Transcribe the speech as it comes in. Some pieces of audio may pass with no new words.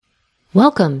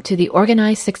Welcome to the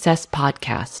Organized Success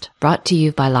Podcast, brought to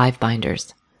you by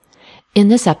LiveBinders. In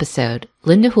this episode,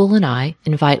 Linda Houle and I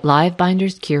invite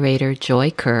LiveBinders curator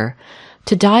Joy Kerr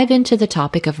to dive into the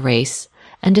topic of race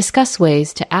and discuss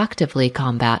ways to actively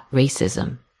combat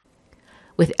racism.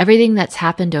 With everything that's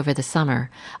happened over the summer,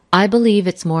 I believe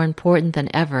it's more important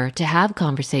than ever to have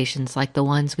conversations like the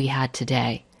ones we had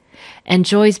today. And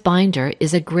Joy's binder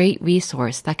is a great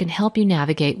resource that can help you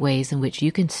navigate ways in which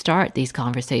you can start these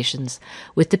conversations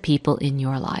with the people in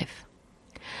your life.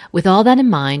 With all that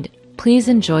in mind, please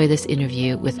enjoy this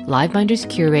interview with LiveBinders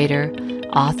curator,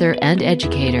 author, and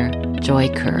educator, Joy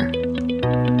Kerr.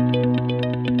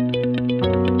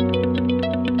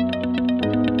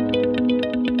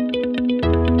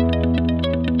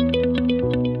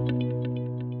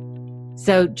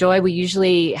 So, Joy, we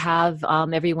usually have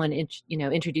everyone,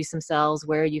 introduce themselves.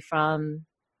 Where are you from?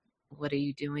 What are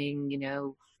you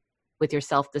doing, with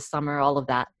yourself this summer? All of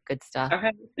that good stuff.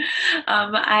 Okay.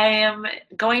 I am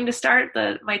going to start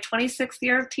my 26th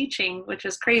year of teaching, which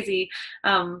is crazy.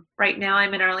 Right now,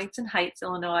 I'm in Arlington Heights,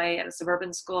 Illinois, at a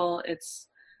suburban school. It's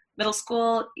middle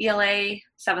school, ELA,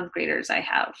 7th graders I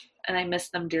have, and I miss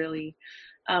them dearly.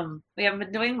 We haven't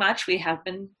been doing much. We have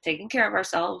been taking care of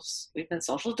ourselves. We've been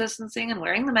social distancing and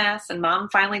wearing the masks, and Mom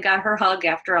finally got her hug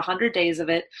after 100 days of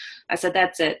it. I said,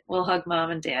 that's it. We'll hug Mom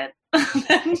and Dad.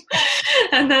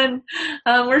 and then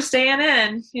we're staying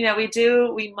in.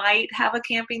 We might have a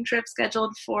camping trip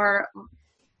scheduled for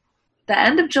the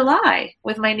end of July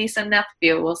with my niece and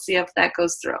nephew. We'll see if that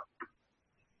goes through.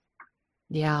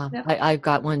 Yeah, yep. I've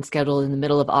got one scheduled in the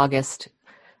middle of August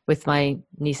with my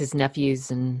nieces,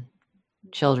 nephews, and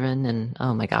children, and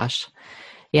oh my gosh.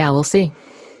 Yeah, we'll see.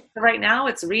 Right now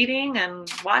it's reading and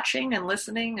watching and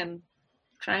listening and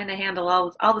trying to handle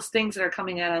all the things that are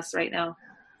coming at us right now.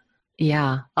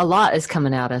 Yeah, a lot is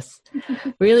coming at us.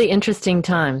 Really interesting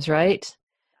times, right?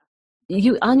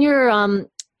 You on your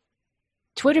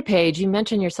Twitter page, you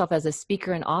mentioned yourself as a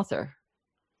speaker and author.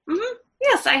 Mm-hmm.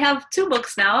 Yes, I have 2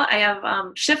 books now. I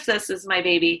have Shift This is my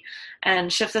baby,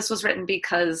 and Shift This was written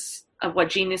because of what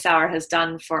Genius Hour has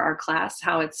done for our class,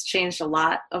 how it's changed a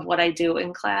lot of what I do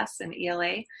in class in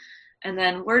ELA. And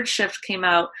then Word Shift came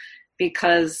out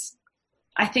because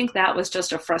I think that was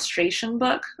just a frustration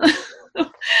book.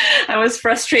 I was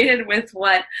frustrated with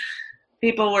what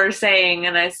people were saying,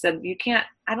 and I said,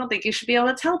 I don't think you should be able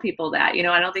to tell people that.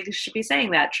 I don't think you should be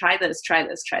saying that. Try this, try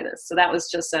this, try this. So that was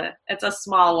just it's a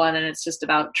small one, and it's just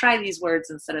about try these words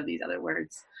instead of these other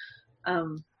words.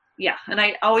 Yeah, and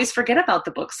I always forget about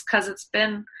the books because it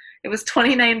was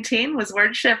 2019 was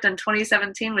Word Shift and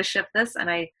 2017 was Shift This, and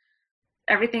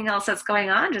everything else that's going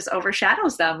on just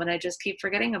overshadows them, and I just keep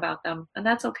forgetting about them, and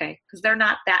that's okay because they're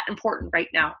not that important right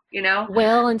now,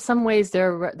 Well, in some ways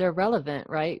they're relevant,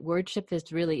 right? Word Shift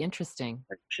is really interesting.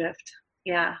 Word Shift,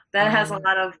 yeah, that has a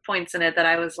lot of points in it that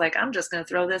I was like, I'm just going to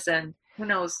throw this in. Who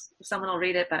knows if someone will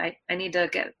read it, but I need to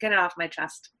get it off my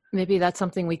chest. Maybe that's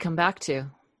something we come back to.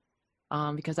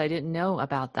 Because I didn't know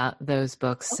about those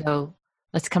books. So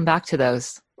let's come back to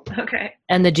those. Okay.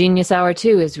 And the Genius Hour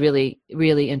too is really,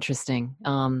 really interesting.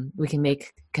 We can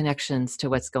make connections to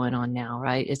what's going on now,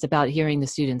 right? It's about hearing the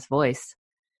student's voice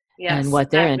and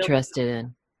what they're interested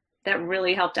in. That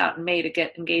really helped out in May to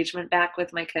get engagement back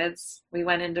with my kids. We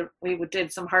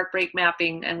did some heartbreak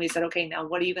mapping, and we said, okay, now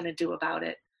what are you going to do about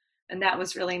it? And that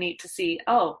was really neat to see,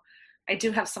 I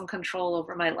do have some control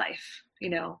over my life.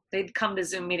 They'd come to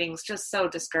Zoom meetings just so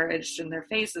discouraged, and their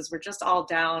faces were just all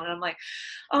down. And I'm like,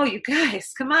 oh, you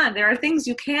guys, come on. There are things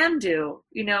you can do.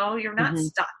 You're not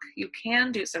stuck. You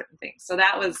can do certain things. So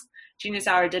that was Genius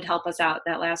Hour did help us out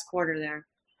that last quarter there.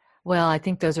 Well, I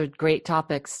think those are great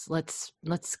topics. Let's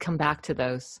come back to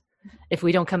those if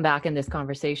we don't come back in this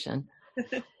conversation.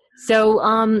 So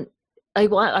I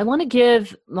want to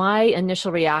give my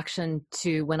initial reaction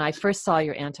to when I first saw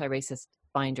your anti-racist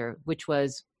binder, which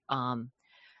was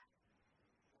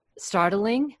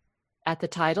startling at the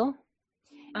title.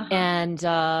 And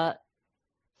but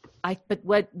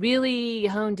what really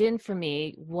honed in for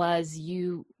me was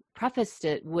you prefaced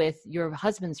it with your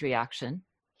husband's reaction.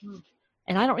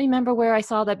 And I don't remember where I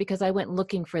saw that because I went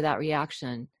looking for that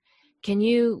reaction. Can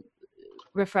you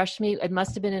refresh me? It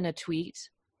must have been in a tweet.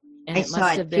 And I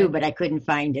saw it too, but I couldn't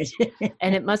find it.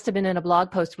 And it must have been in a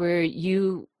blog post where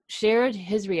you shared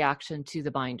his reaction to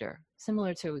the binder,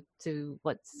 similar to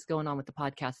what's going on with the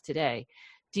podcast today.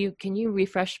 Can you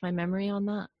refresh my memory on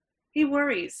that? He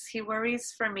worries. He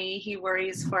worries for me. He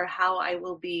worries for how I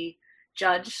will be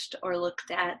judged or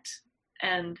looked at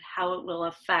and how it will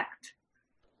affect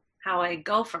how I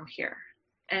go from here.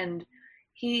 And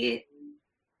he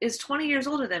is 20 years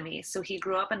older than me, so he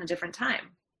grew up in a different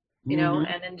time. you know,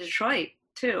 and in Detroit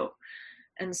too.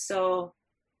 And so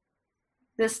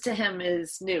this to him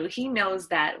is new. He knows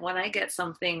that when I get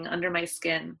something under my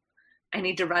skin, I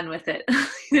need to run with it.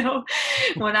 You know,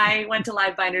 when I went to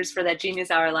Live Binders for that Genius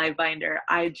Hour live binder,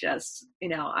 I just, you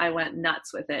know, I went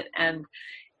nuts with it. And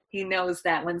he knows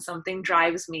that when something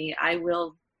drives me, I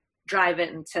will drive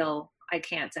it until I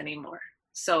can't anymore.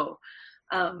 So,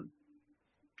 But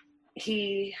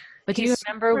do you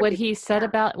remember what he said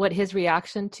about what his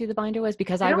reaction to the binder was?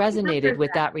 Because I resonated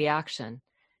with that reaction.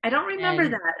 I don't remember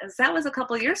that. That was a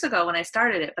couple of years ago when I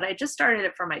started it, but I just started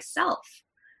it for myself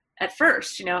at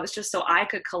first. You know, it was just so I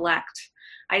could collect.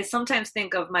 I sometimes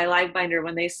think of my live binder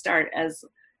when they start as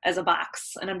a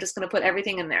box, and I'm just going to put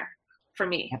everything in there for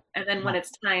me. Yep. And then when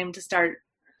it's time to start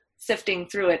sifting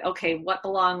through it, okay, what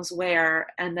belongs where,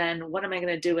 and then what am I going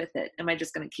to do with it? Am I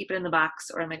just going to keep it in the box,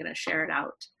 or am I going to share it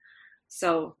out?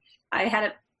 So I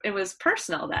had it was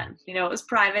personal then, you know, it was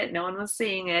private. No one was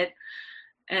seeing it.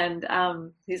 And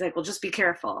he's like, well, just be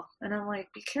careful. And I'm like,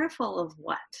 be careful of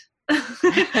what?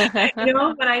 You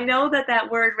know, but I know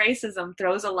that word racism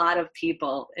throws a lot of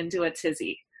people into a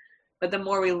tizzy. But the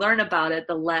more we learn about it,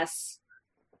 the less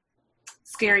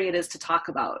scary it is to talk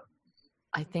about.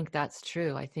 I think that's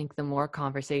true. I think the more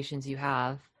conversations you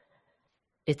have,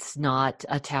 it's not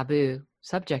a taboo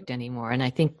subject anymore. And I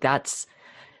think that's,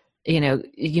 you know,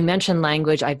 you mentioned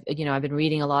language. I've been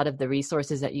reading a lot of the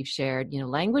resources that you've shared. You know,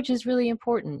 language is really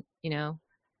important, you know,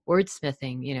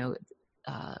 wordsmithing, you know,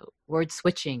 word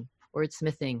switching,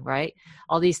 wordsmithing, right?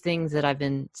 All these things that I've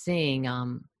been seeing.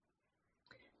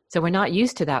 So we're not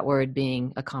used to that word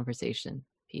being a conversation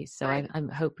piece. So right. I'm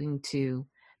hoping to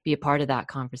be a part of that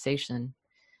conversation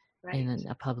in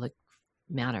a public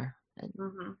manner.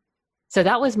 Mm-hmm. So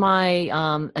that was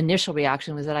my initial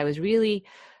reaction, was that I was really,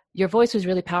 your voice was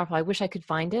really powerful. I wish I could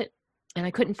find it, and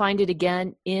I couldn't find it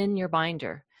again in your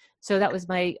binder. So that was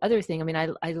my other thing. I mean,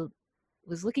 I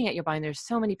was looking at your binder. There's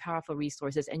so many powerful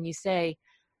resources, and you say,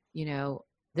 you know,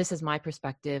 this is my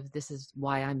perspective. This is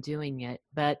why I'm doing it.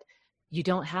 But you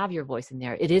don't have your voice in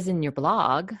there. It is in your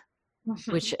blog,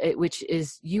 which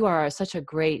is, you are such a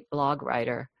great blog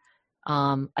writer.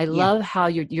 I love how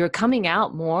you're coming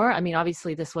out more. I mean,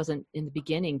 obviously this wasn't in the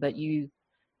beginning, but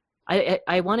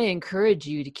I want to encourage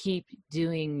you to keep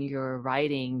doing your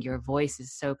writing. Your voice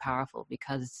is so powerful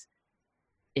because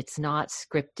it's not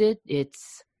scripted.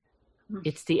 It's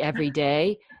the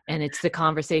everyday, and it's the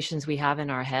conversations we have in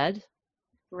our head.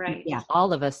 Right. Yeah.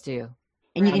 All of us do.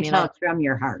 And you can tell it's from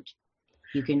your heart.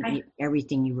 You can,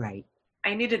 everything you write.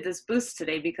 I needed this boost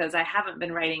today because I haven't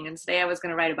been writing, and today I was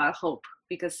going to write about hope,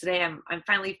 because today I'm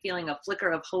finally feeling a flicker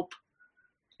of hope,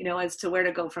 you know, as to where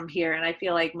to go from here. And I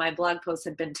feel like my blog posts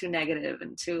had been too negative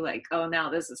and too like, oh, now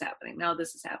this is happening. Now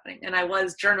this is happening. And I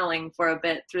was journaling for a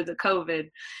bit through the COVID,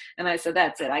 and I said,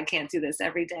 that's it. I can't do this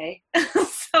every day.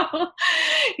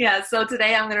 So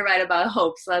today I'm going to write about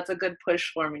hope. So that's a good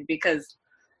push for me, because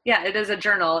it is a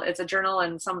journal. It's a journal,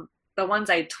 and the ones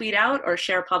I tweet out or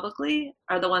share publicly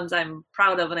are the ones I'm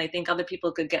proud of, and I think other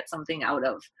people could get something out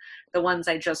of. The ones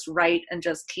I just write and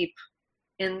just keep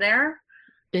in there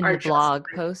in the blog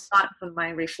post, thoughts and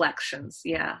my reflections.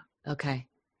 Yeah. Okay.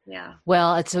 Yeah.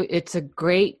 Well, it's a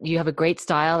great, you have a great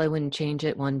style. I wouldn't change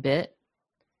it one bit.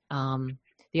 The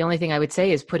only thing I would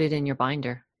say is put it in your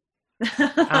binder.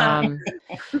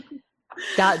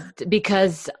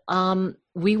 Because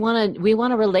we want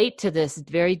to relate to this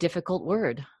very difficult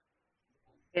word.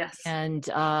 Yes. And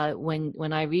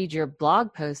when I read your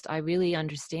blog post, I really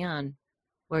understand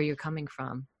where you're coming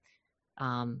from.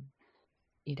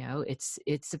 You know, it's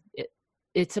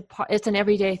an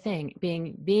everyday thing.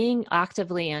 Being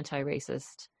actively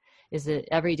anti-racist is an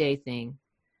everyday thing.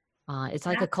 It's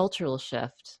like a cultural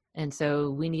shift, and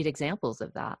so we need examples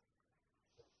of that.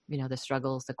 You know, the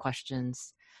struggles, the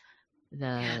questions,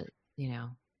 the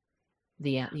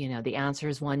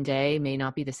answers one day may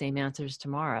not be the same answers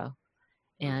tomorrow.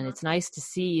 And it's nice to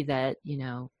see that, you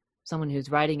know, someone who's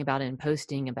writing about it and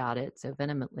posting about it so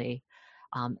vehemently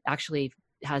actually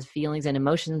has feelings and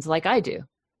emotions like I do.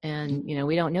 And, you know,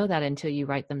 we don't know that until you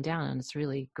write them down, and it's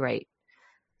really great.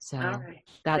 So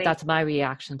that's my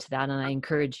reaction to that. And I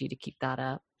encourage you to keep that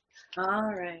up.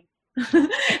 All right. And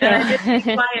I did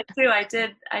be quiet too.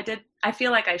 I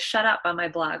feel like I shut up on my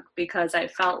blog because I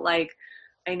felt like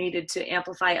I needed to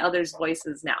amplify others'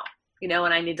 voices now, you know,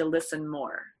 and I need to listen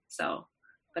more. So,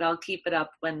 but I'll keep it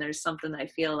up when there's something I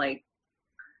feel like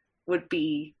would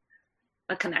be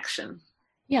a connection.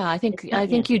 Yeah, I think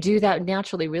you do that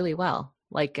naturally really well.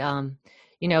 Like,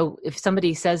 you know, if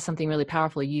somebody says something really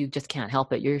powerful, you just can't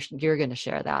help it. You're going to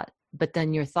share that. But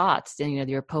then your thoughts, and, you know,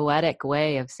 your poetic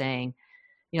way of saying,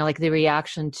 like the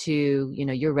reaction to,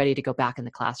 you're ready to go back in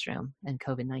the classroom and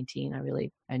COVID-19. I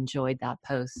really enjoyed that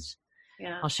post.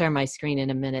 Yeah. I'll share my screen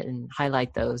in a minute and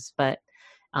highlight those. But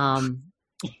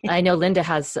I know Linda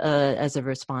has as a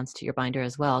response to your binder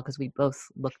as well, because we both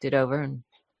looked it over and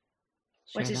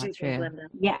what did you think, Linda?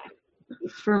 Yeah,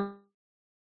 for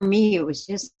me, it was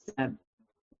just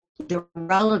the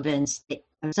relevance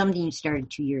of something you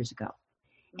started 2 years ago,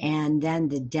 and then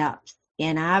the depth.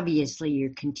 And obviously,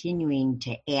 you're continuing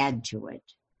to add to it,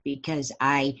 because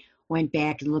I went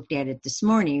back and looked at it this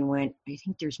morning and went, I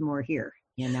think there's more here,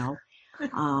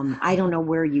 I don't know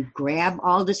where you grab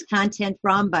all this content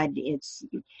from, but it's,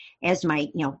 as my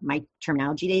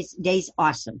terminology days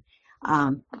awesome.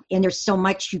 And there's so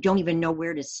much you don't even know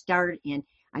where to start. And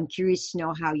I'm curious to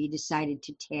know how you decided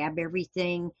to tab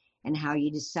everything and how you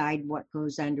decide what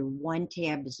goes under one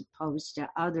tab as opposed to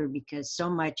other, because so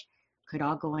much could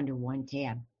all go under one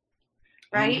tab.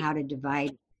 Right. And how to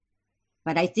divide.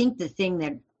 But I think the thing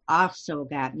that also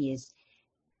got me is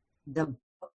the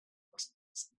books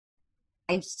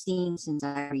I've seen since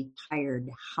I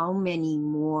retired, how many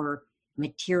more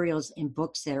materials and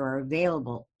books that are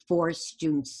available for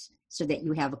students, so that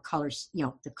you have a color,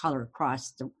 the color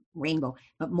across the rainbow,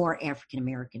 but more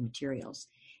African-American materials.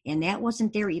 And that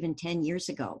wasn't there even 10 years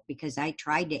ago, because I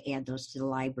tried to add those to the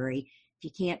library. You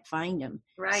can't find them.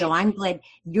 Right. So I'm glad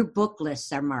your book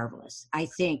lists are marvelous, I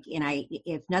think. And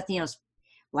if nothing else,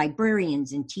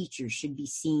 librarians and teachers should be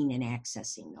seeing and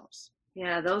accessing those.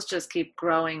 Yeah, those just keep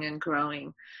growing and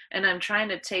growing. And I'm trying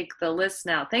to take the list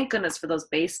now. Thank goodness for those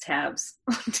base tabs.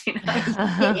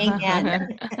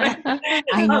 Amen.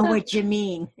 I know what you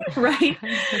mean. Right.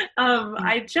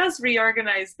 I just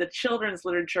reorganized the children's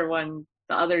literature one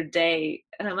the other day.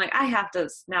 And I'm like, I have to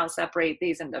now separate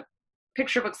these into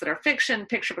picture books that are fiction,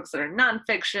 picture books that are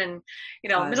nonfiction,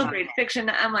 middle grade fiction.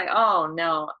 I'm like, oh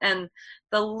no. And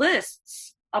the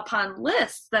lists upon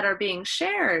lists that are being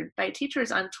shared by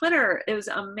teachers on Twitter, it was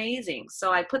amazing.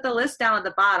 So I put the list down at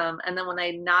the bottom, and then when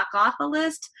I knock off a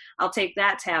list, I'll take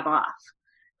that tab off.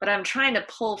 But I'm trying to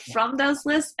pull from those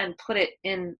lists and put it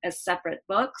in as separate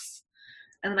books.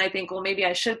 And then I think, well, maybe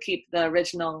I should keep the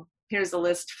original, here's the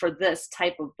list for this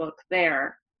type of book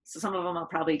there. So some of them I'll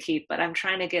probably keep, but I'm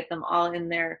trying to get them all in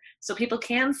there so people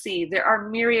can see there are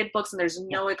myriad books, and there's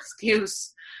no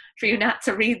excuse for you not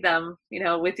to read them,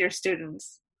 with your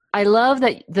students. I love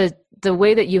that the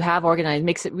way that you have organized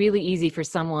makes it really easy for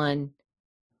someone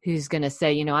who's going to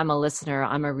say, I'm a listener,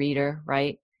 I'm a reader,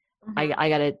 right? Mm-hmm. I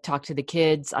got to talk to the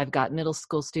kids. I've got middle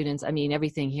school students. I mean,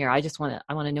 everything here. I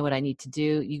want to know what I need to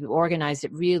do. You organized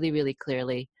it really, really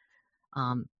clearly.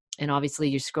 And obviously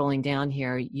you're scrolling down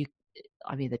here.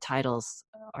 The titles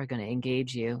are going to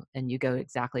engage you, and you go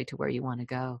exactly to where you want to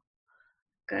go.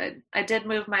 Good. I did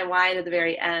move my why to the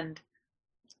very end.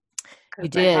 You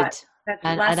did.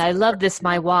 And I love this,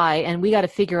 my why, and we got to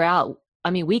figure out,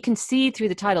 we can see through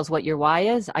the titles what your why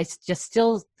is. I just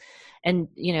still, and,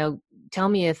 tell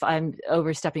me if I'm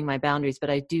overstepping my boundaries, but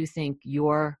I do think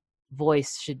your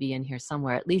voice should be in here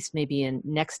somewhere, at least maybe in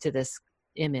next to this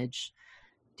image.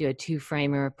 Do a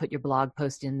 2-framer, put your blog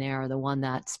post in there, or the one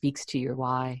that speaks to your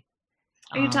why.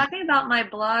 Are you talking about my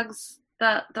blogs,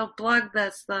 the blog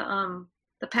that's the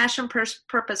Passion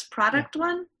Purpose Product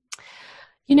one?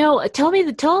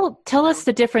 Tell us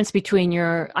the difference between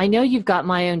I know you've got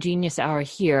My Own Genius Hour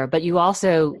here, but you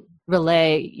also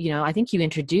relay, I think you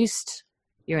introduced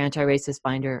your anti-racist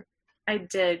binder. I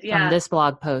did, yeah. On this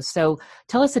blog post. So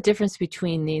tell us the difference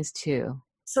between these two.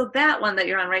 So that one that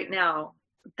you're on right now,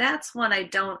 that's one I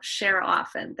don't share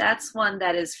often. That's one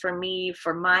that is for me,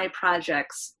 for my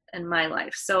projects in my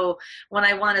life. So when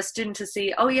I want a student to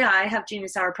see, oh yeah, I have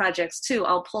Genius Hour projects too,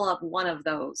 I'll pull up one of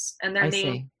those. And they're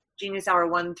named Genius Hour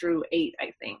 1 through 8,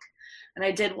 I think. And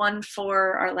I did one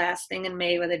for our last thing in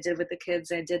May, what I did with the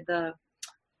kids.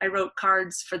 I wrote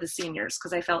cards for the seniors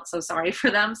because I felt so sorry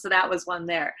for them. So that was one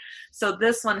there. So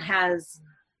this one has,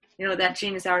 that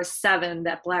Genius Hour 7,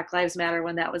 that Black Lives Matter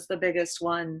one, that was the biggest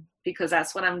one, because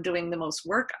that's what I'm doing the most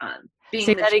work on.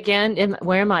 Say that again.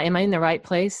 Where am I? Am I in the right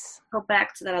place? Go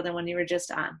back to that other one you were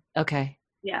just on. Okay.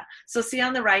 Yeah. So see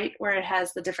on the right where it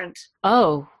has the different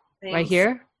things. Right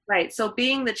here? Right. So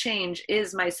Being the Change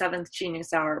is my 7th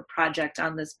Genius Hour project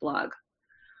on this blog.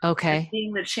 Okay. And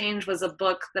Being the Change was a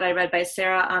book that I read by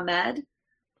Sarah Ahmed.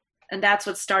 And that's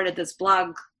what started this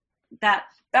blog.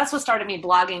 That's what started me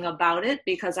blogging about it,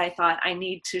 because I thought I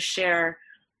need to share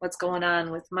what's going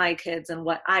on with my kids and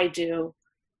what I do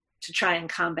to try and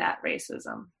combat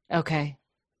racism. Okay.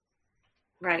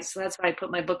 Right. So that's why I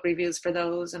put my book reviews for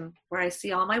those, and where I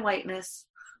see all my whiteness.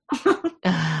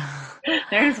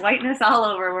 There's whiteness all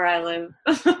over where I live.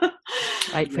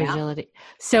 Right, fragility.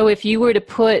 So if you were to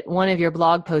put one of your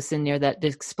blog posts in there that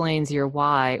explains your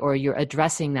why, or you're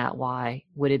addressing that why,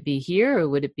 would it be here or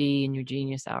would it be in your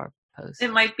Genius Hour post?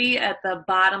 It might be at the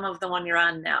bottom of the one you're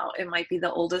on now. It might be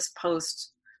the oldest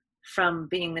post from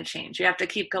Being the Change. You have to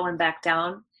keep going back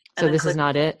down. So this is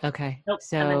not it? Okay. Nope.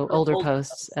 So older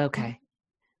posts. Okay.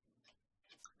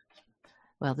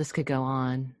 Well, this could go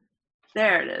on.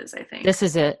 There it is, I think. This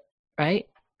is it, right?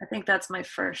 I think that's my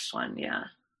first one, yeah.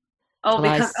 Oh,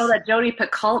 because that Jodi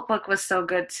Picoult book was so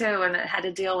good too, and it had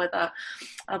to deal with a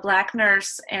Black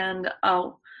nurse and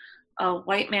a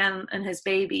white man and his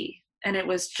baby, and it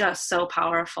was just so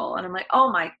powerful. And I'm like,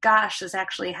 oh my gosh, this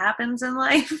actually happens in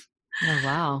life. Oh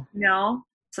wow!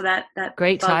 So that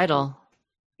great title.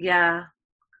 Yeah,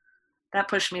 that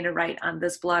pushed me to write on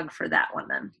this blog for that one.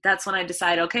 Then that's when I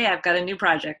decide, okay, I've got a new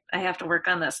project. I have to work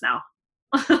on this now.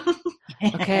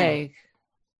 Okay.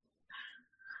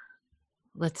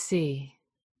 Let's see.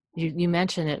 You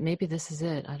mentioned it. Maybe this is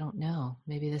it. I don't know.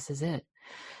 Maybe this is it.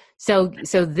 So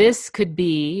this could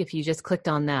be, if you just clicked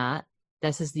on that,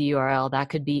 this is the URL, that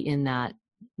could be in that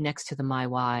next to the My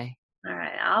Why. All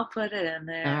right, I'll put it in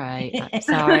there. All right.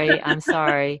 I'm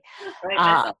sorry. Write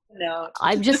myself a note.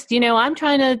 I'm just, I'm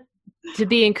trying to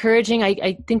be encouraging.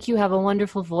 I think you have a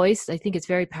wonderful voice. I think it's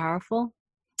very powerful.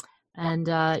 And,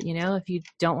 if you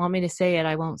don't want me to say it,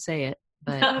 I won't say it.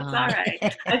 But that's all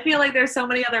right. I feel like there's so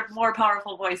many other more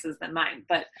powerful voices than mine.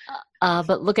 But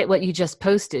look at what you just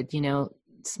posted,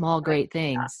 small, great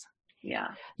things. Yeah.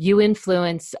 You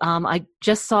influence. I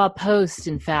just saw a post,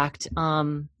 in fact,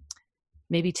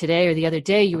 maybe today or the other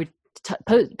day, you were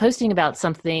posting about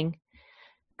something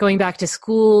going back to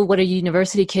school. What are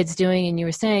university kids doing? And you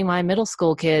were saying, my middle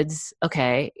school kids,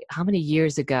 okay, how many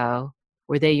years ago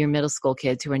were they your middle school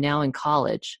kids who are now in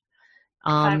college?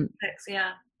 5, 6,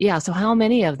 yeah. Yeah. So how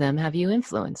many of them have you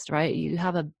influenced, right? You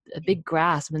have a big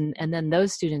grasp, and then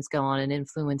those students go on and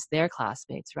influence their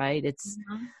classmates, right?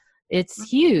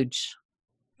 It's huge.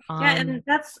 Yeah. And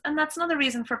that's another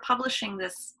reason for publishing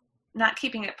this, not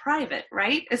keeping it private,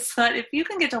 right? It's that if you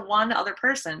can get to one other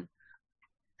person,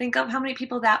 think of how many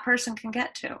people that person can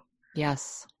get to.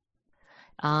 Yes.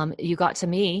 You got to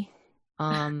me.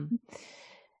 And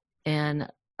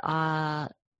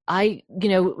I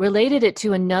related it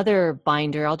to another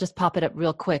binder. I'll just pop it up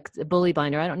real quick. The Bully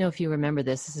binder. I don't know if you remember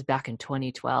this. This is back in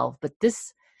 2012, but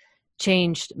this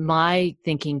changed my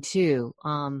thinking too.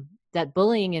 That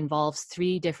bullying involves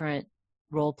 3 different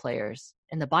role players,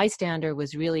 and the bystander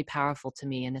was really powerful to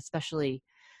me. And especially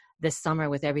this summer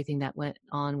with everything that went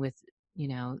on with,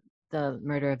 the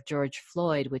murder of George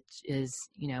Floyd, which is,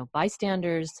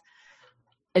 bystanders,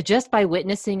 just by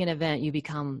witnessing an event,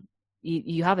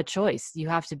 you have a choice. You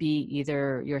have to be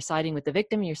either you're siding with the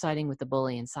victim, or you're siding with the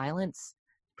bully, and silence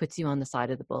puts you on the side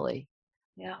of the bully.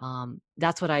 Yeah.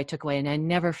 That's what I took away, and I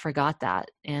never forgot that.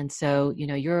 And so,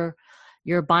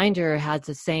 your binder has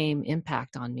the same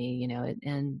impact on me,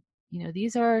 and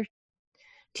these are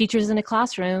teachers in a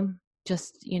classroom,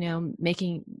 just,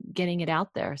 getting it out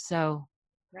there. So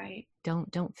right.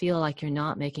 Don't feel like you're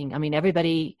not making,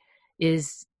 everybody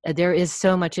is, there is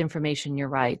so much information. You're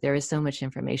right. There is so much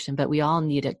information, but we all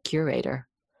need a curator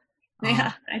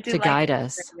I do to guide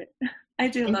us. I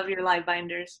do love your live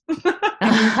binders.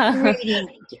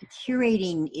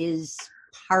 Curating is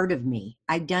part of me.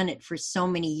 I've done it for so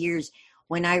many years.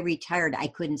 When I retired, I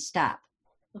couldn't stop,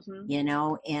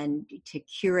 and to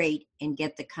curate and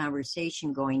get the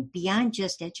conversation going beyond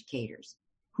just educators.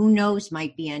 Who knows,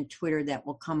 might be on Twitter that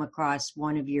will come across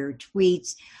one of your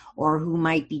tweets, or who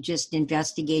might be just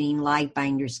investigating live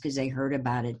binders because they heard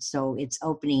about it. So it's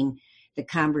opening the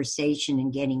conversation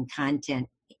and getting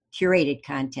curated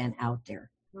content out there.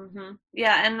 Mm-hmm.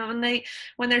 Yeah, and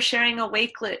when they're sharing a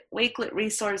Wakelet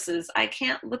resources, I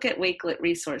can't look at Wakelet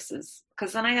resources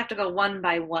because then I have to go one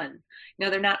by one.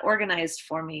 They're not organized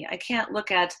for me. I can't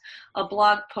look at a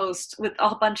blog post with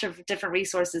a bunch of different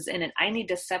resources in it. I need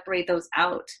to separate those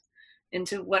out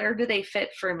into where do they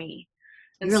fit for me.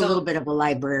 And You're a little bit of a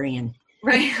librarian.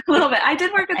 Right, a little bit. I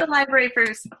did work at the library for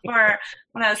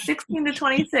when I was 16 to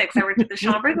 26. I worked at the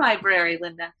Schaumburg Library,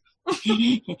 Linda.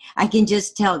 I can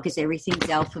just tell because everything's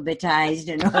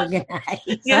alphabetized and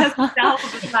organized. Yes,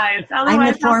 alphabetized.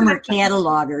 I'm the former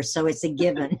cataloger, so it's a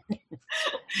given.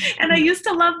 And I used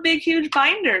to love big, huge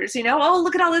binders. Oh,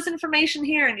 look at all this information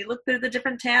here, and you look through the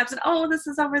different tabs, and oh, this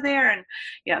is over there. And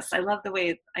yes, I love the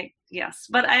way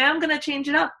but I am going to change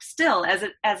it up still as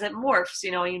it morphs.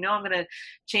 I'm going to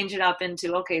change it up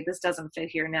into, okay, this doesn't fit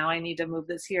here now. I need to move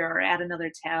this here or add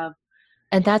another tab.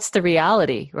 And that's the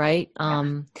reality, right?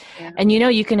 Yeah. And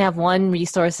you can have one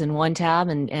resource in one tab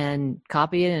and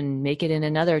copy it and make it in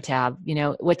another tab.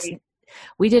 Right.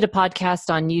 We did a podcast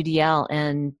on UDL,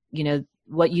 and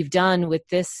what you've done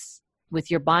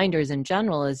with your binders in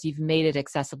general is you've made it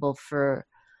accessible for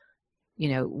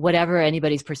whatever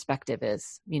anybody's perspective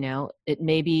is. It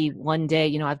may be one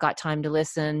day, I've got time to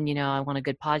listen, I want a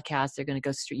good podcast. They're going to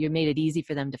go straight. You made it easy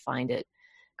for them to find it.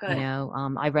 Good.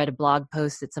 I read a blog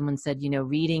post that someone said,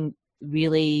 reading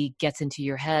really gets into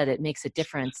your head. It makes a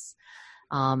difference.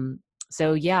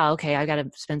 So yeah, okay, I got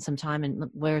to spend some time, and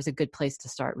where's a good place to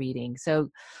start reading? So,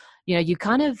 you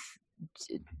kind of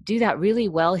do that really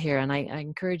well here. And I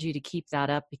encourage you to keep that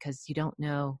up, because you don't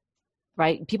know,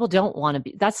 right? People don't want to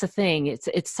be, that's the thing.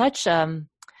 It's such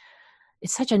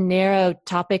a narrow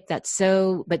topic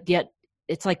but yet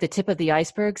it's like the tip of the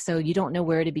iceberg. So you don't know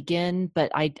where to begin,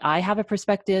 but I have a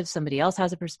perspective, somebody else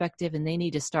has a perspective, and they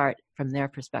need to start from their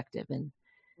perspective. And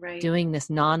doing this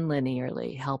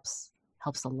non-linearly helps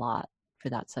a lot for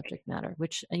that subject matter,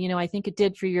 which, I think it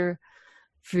did for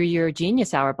your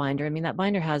Genius Hour binder. I mean, that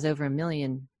binder has over 1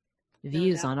 million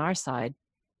views on our side.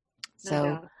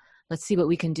 So let's see what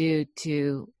we can do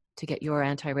to get your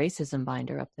anti-racism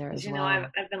binder up there as well.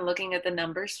 I've been looking at the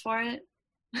numbers for it.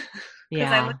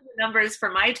 Yeah. I look at the numbers for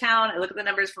my town, I look at the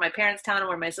numbers for my parents' town and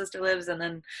where my sister lives, and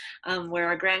then where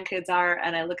our grandkids are,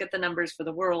 and I look at the numbers for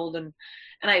the world, and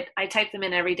I type them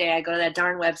in every day. I go to that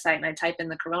darn website and I type in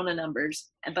the corona numbers,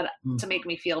 but to make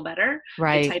me feel better,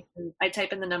 right? I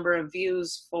type in the number of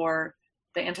views for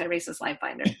the Anti-Racist Live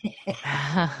Binder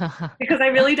because I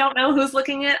really don't know who's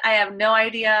looking at. I have no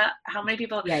idea how many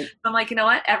people. Right. So I'm like, you know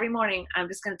what? Every morning I'm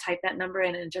just going to type that number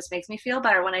in, and it just makes me feel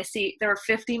better when I see there were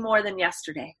 50 more than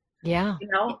yesterday. Yeah.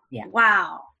 Yeah.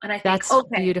 Wow. And I think that's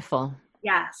beautiful.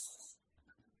 Yes.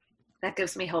 That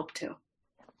gives me hope too.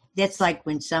 That's like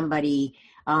when somebody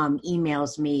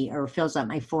emails me or fills out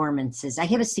my form and says, I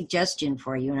have a suggestion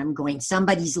for you. And I'm going,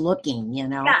 somebody's looking, Yes.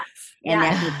 And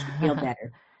that makes you feel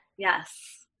better.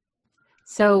 Yes.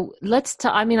 So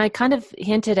I kind of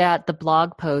hinted at the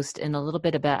blog post and a little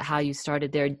bit about how you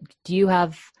started there. Do you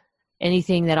have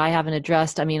anything that I haven't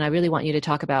addressed? I mean, I really want you to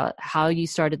talk about how you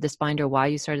started this binder, why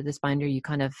you started this binder. You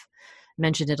kind of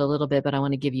mentioned it a little bit, but I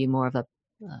want to give you more of a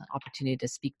opportunity to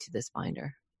speak to this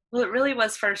binder. Well, it really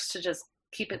was first to just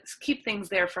keep things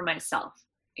there for myself,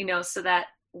 so that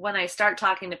when I start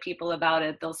talking to people about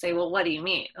it, they'll say, well, what do you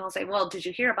mean? And I'll say, well, did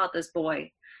you hear about this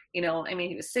boy? He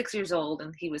was 6 years old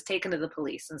and he was taken to the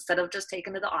police instead of just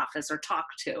taken to the office or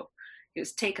talked to. He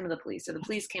was taken to the police, or the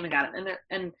police came and got him.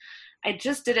 And I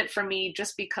just did it for me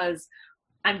just because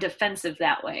I'm defensive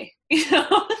that way.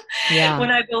 Yeah.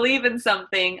 When I believe in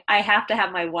something, I have to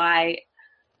have my why,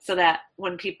 so that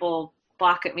when people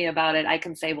balk at me about it, I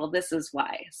can say, well, this is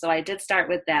why. So I did start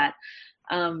with that.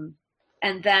 And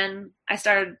then I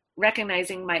started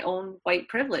recognizing my own white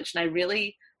privilege, and I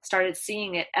really started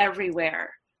seeing it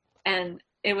everywhere. And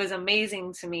it was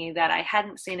amazing to me that I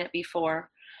hadn't seen it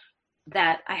before,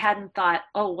 that I hadn't thought,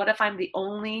 oh, what if I'm the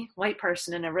only white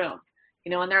person in a room?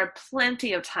 And there are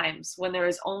plenty of times when there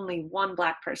is only one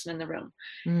Black person in the room.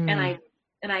 And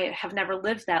I have never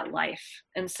lived that life.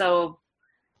 And so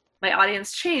my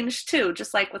audience changed too,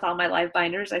 just like with all my live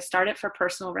binders. I started for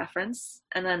personal reference.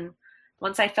 And then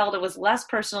once I felt it was less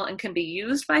personal and can be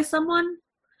used by someone,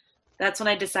 that's when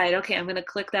I decided, okay, I'm going to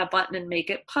click that button and make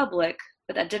it public.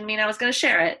 But that didn't mean I was going to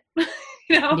share it.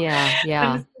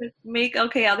 Yeah.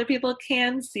 Other people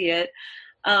can see it.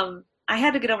 I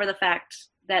had to get over the fact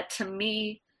that to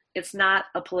me, it's not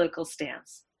a political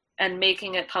stance and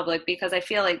making it public, because I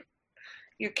feel like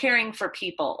you're caring for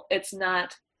people. It's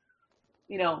not,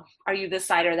 are you this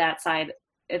side or that side?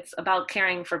 It's about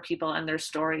caring for people and their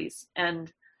stories.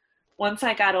 And once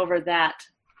I got over that,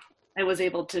 I was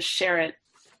able to share it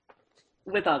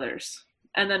with others.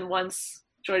 And then once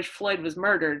George Floyd was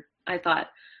murdered, I thought,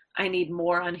 I need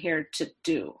more on here to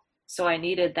do. So I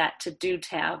needed that to do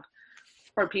tab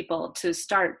for people to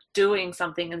start doing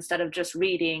something instead of just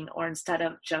reading, or instead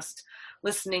of just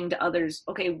listening to others.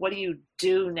 Okay, what do you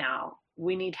do now?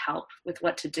 We need help with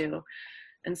what to do.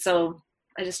 And so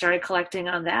I just started collecting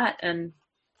on that. And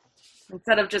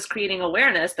instead of just creating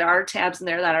awareness, there are tabs in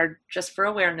there that are just for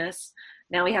awareness.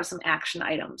 Now we have some action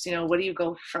items. What do you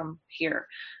go from here?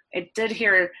 I did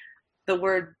hear the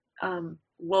word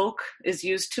woke is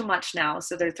used too much now,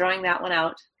 so they're throwing that one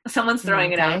out. Someone's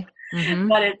throwing it out. Mm-hmm.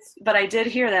 But I did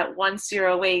hear that once you're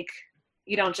awake,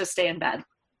 you don't just stay in bed.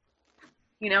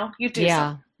 You do.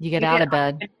 Yeah, you get out of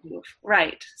bed.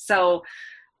 Right. So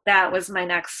that was my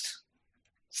next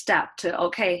step to,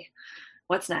 okay,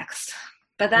 what's next?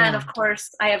 But then, Yeah. of course,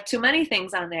 I have too many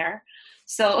things on there.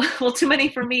 So, well, too many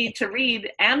for me to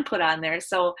read and put on there.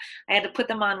 So I had to put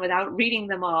them on without reading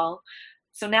them all.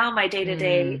 So now my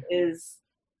day-to-day is,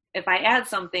 if I add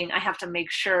something, I have to make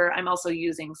sure I'm also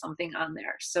using something on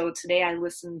there. So today I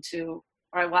listened to,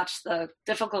 or I watched the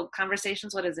Difficult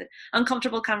Conversations. What is it?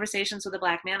 Uncomfortable Conversations with a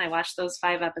Black Man. I watched those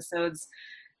 5 episodes.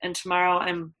 And tomorrow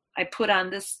I put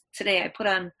on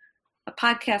a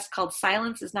podcast called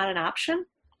Silence is Not an Option.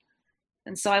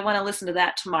 And so I want to listen to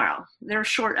that tomorrow. They're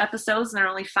short episodes and there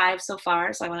are only 5 so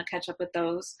far. So I want to catch up with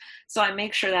those. So I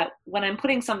make sure that when I'm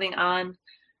putting something on,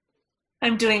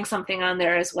 I'm doing something on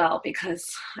there as well, because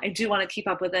I do want to keep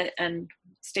up with it and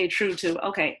stay true to,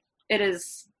 okay, it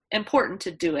is important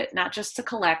to do it, not just to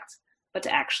collect, but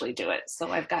to actually do it.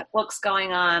 So I've got books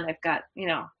going on. I've got,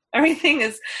 everything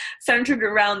is centered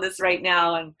around this right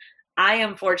now. And I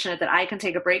am fortunate that I can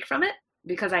take a break from it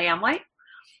because I am white.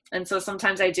 And so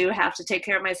sometimes I do have to take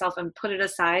care of myself and put it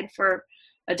aside for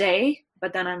a day,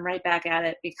 but then I'm right back at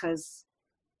it because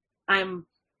I'm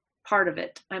part of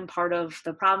it. I'm part of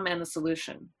the problem and the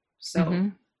solution.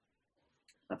 So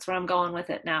that's where I'm going with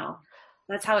it now.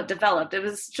 That's how it developed. It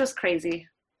was just crazy.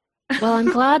 Well,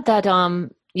 I'm glad that,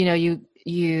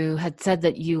 you had said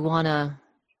that you want to,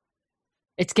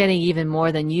 it's getting even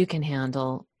more than you can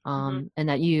handle. And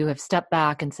that you have stepped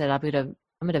back and said, I'm going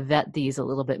to vet these a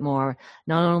little bit more,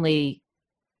 not only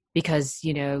because,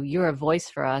 you're a voice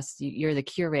for us, you're the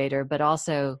curator, but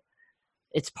also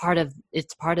it's part of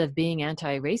being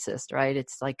anti-racist, right?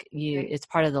 It's like it's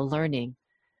part of the learning.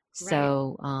 Right.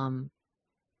 So,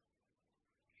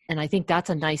 and I think that's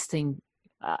a nice thing.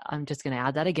 I'm just going to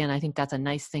add that again. I think that's a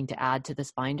nice thing to add to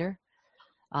this binder.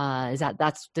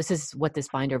 This is what this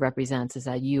binder represents, is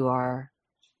that you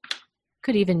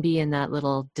could even be in that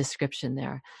little description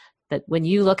there, that when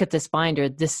you look at this binder,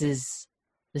 this is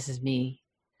me.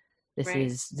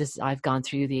 I've gone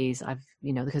through these,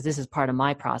 because this is part of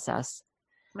my process.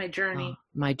 My journey.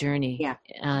 Yeah.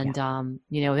 And,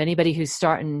 anybody who's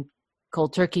starting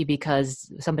cold turkey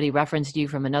because somebody referenced you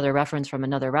from another reference,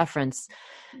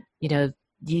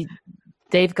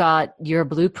 they've got your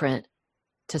blueprint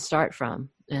to start from.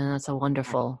 And that's a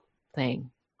wonderful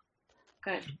thing.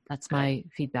 Good. That's my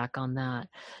feedback on that.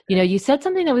 You said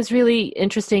something that was really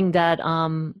interesting that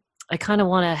I kind of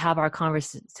want to have our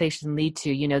conversation lead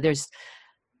to.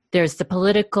 There's the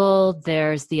political,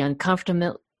 there's the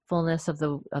uncomfortableness of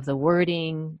the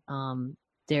wording,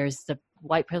 there's the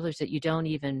white privilege that you don't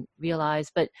even realize.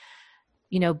 But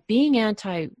being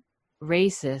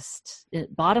anti-racist,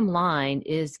 bottom line,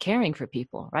 is caring for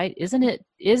people, right? Isn't it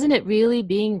really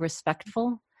being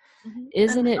respectful? Mm-hmm.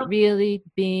 Isn't it really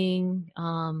being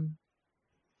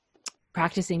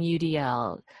practicing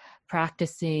UDL,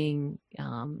 practicing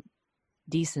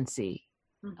decency?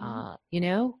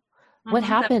 What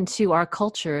happened to our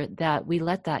culture that we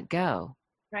let that go?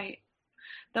 Right.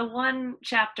 The one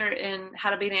chapter in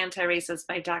How to Be an Anti-Racist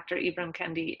by Dr. Ibram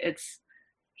Kendi,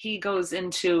 he goes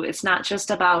into, it's not just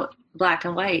about black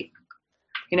and white.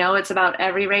 It's about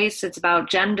every race. It's about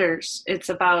genders. It's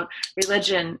about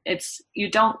religion.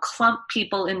 You don't clump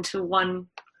people into one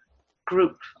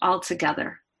group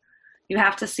altogether. You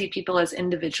have to see people as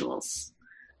individuals.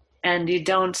 And you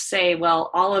don't say, well,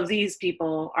 all of these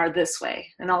people are this way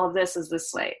and all of this is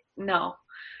this way. No.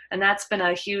 And that's been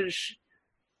a huge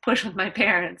push with my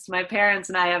parents. My parents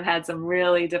and I have had some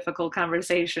really difficult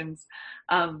conversations.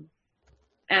 And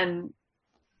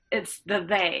it's the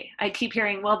they. I keep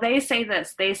hearing, well, they say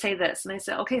this. And I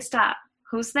say, okay, stop.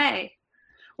 Who's they?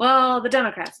 Well, the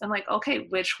Democrats. I'm like, okay,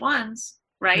 which ones?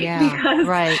 Right? Yeah,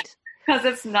 right. Because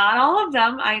it's not all of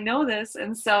them. I know this.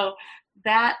 And so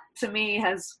that to me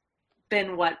has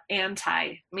been what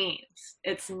anti means.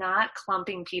 It's not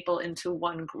clumping people into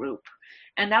one group.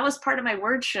 And that was part of my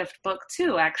word shift book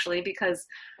too, actually, because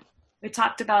we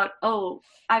talked about,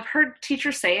 I've heard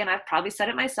teachers say, and I've probably said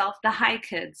it myself, the high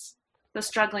kids, the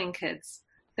struggling kids,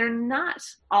 they're not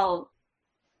all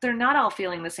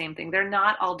feeling the same thing. They're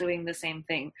not all doing the same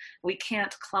thing. We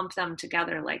can't clump them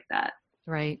together like that.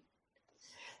 Right.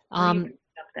 Up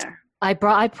there. I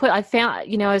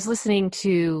found, I was listening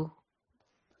to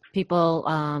people,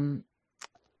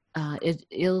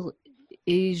 Ijeoma,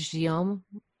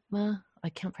 I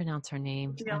can't pronounce her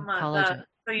name.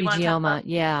 Ijeoma,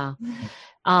 yeah.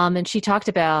 And she talked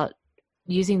about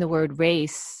using the word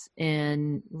race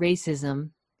and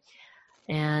racism.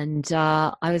 And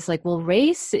I was like, well,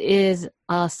 race is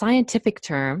a scientific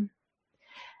term,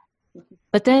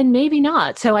 but then maybe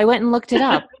not. So I went and looked it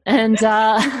up, and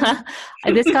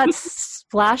this got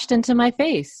splashed into my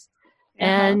face.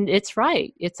 And it's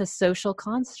right. It's a social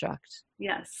construct.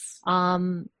 Yes.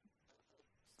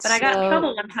 But I got in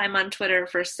trouble one time on Twitter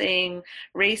for saying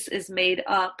race is made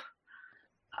up,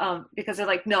 because they're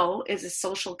like, no, it's a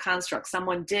social construct.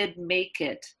 Someone did make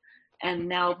it, and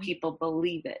now people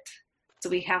believe it. So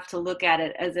we have to look at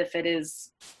it as if it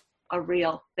is a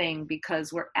real thing,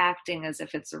 because we're acting as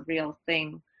if it's a real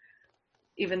thing.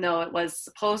 Even though it was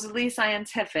supposedly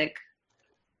scientific,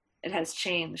 it has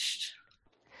changed.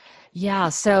 Yeah.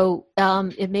 So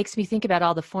it makes me think about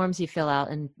all the forms you fill out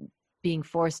and being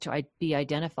forced to be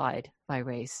identified by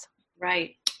race.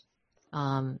 Right.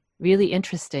 Really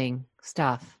interesting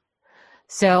stuff.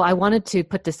 So I wanted to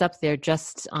put this up there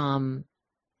just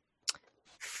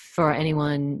for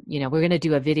anyone, we're going to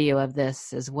do a video of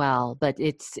this as well, but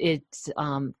it's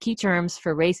key terms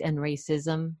for race and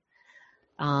racism.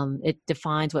 It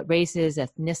defines what race is,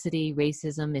 ethnicity,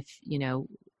 racism. If,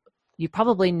 you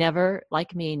probably never,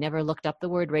 like me, never looked up the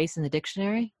word race in the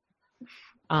dictionary.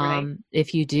 Right.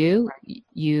 If you do,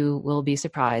 you will be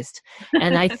surprised.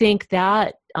 And I think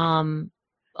that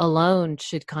alone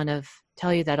should kind of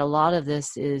tell you that a lot of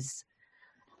this is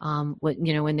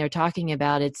when they're talking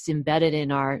about it's embedded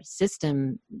in our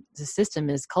system, the system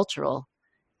is cultural.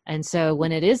 And so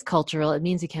when it is cultural, it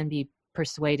means it can be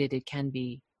persuaded, it can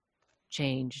be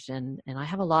changed. And I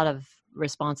have a lot of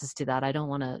responses to that. I don't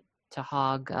want to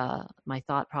hog my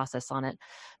thought process on it,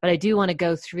 but I do want to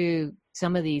go through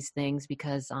some of these things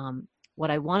because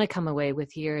what I want to come away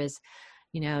with here is,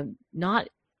 not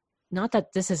that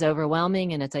this is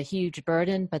overwhelming and it's a huge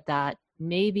burden, but that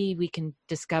maybe we can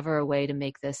discover a way to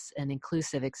make this an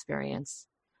inclusive experience.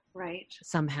 Right.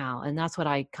 Somehow. And that's what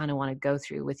I kind of want to go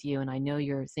through with you. And I know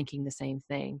you're thinking the same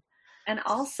thing. And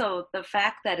also the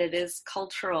fact that it is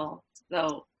cultural,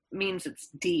 though, means it's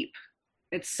deep.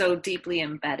 It's so deeply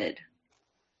embedded.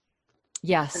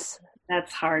 Yes.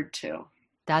 That's hard too.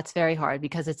 That's very hard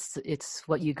because it's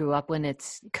what you grew up when,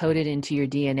 it's coded into your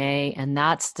DNA. And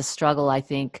that's the struggle, I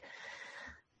think,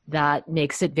 that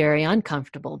makes it very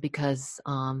uncomfortable because,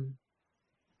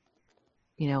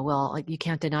 you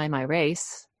can't deny my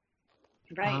race.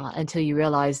 Right. Until you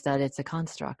realize that it's a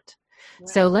construct. Right.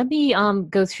 Right. So let me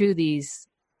go through these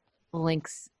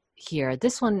links here.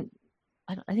 This one,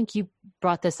 I think you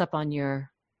brought this up on your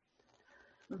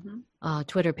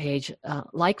Twitter page,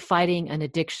 like fighting an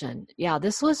addiction. Yeah,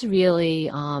 this was really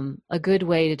a good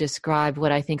way to describe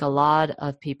what I think a lot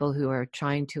of people who are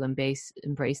trying to embrace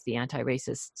the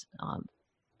anti-racist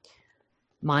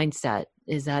mindset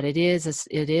is that it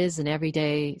is an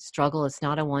everyday struggle. It's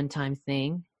not a one-time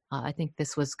thing. I think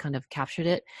this was kind of captured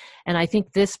it. And I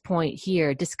think this point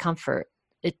here, discomfort,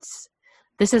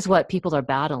 this is what people are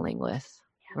battling with,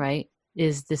 right?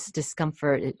 Is this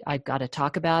discomfort, I've got to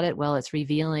talk about it. Well, it's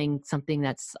revealing something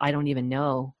I don't even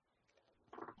know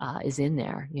is in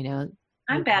there,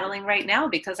 I'm battling right now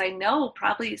because I know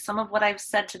probably some of what I've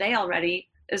said today already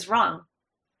is wrong.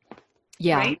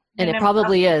 Yeah, right? and it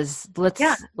probably is.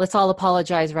 Let's all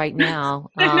apologize right now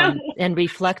and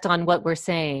reflect on what we're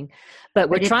saying. But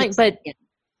we're trying. But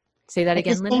say that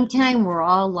again, Linda. At the same time, we're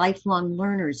all lifelong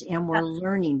learners, and we're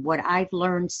learning. What I've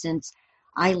learned since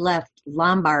I left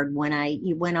Lombard when I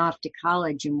went off to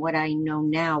college, and what I know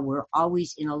now, we're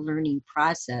always in a learning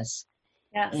process.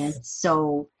 Yes. And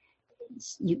so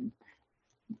you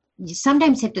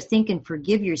sometimes have to think and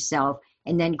forgive yourself,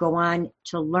 and then go on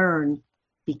to learn.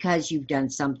 Because you've done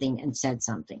something and said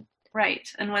something. Right.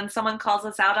 And when someone calls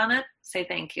us out on it, say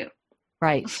thank you.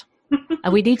 Right.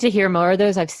 And we need to hear more of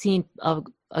those. I've seen a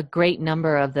great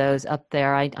number of those up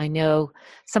there. I know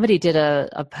somebody did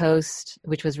a post,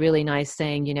 which was really nice,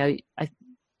 saying, it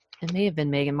may have been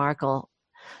Meghan Markle,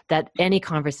 that any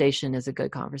conversation is a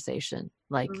good conversation.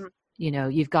 Like,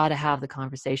 you've got to have the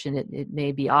conversation. It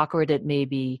may be awkward. It may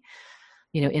be,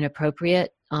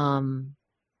 inappropriate. It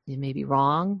may be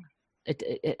wrong.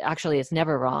 It actually, it's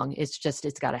never wrong. It's just,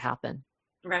 it's got to happen.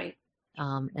 Right.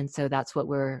 And so that's what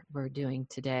we're doing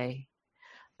today.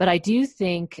 But I do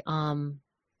think, I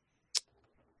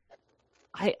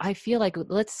feel like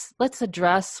let's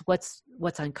address what's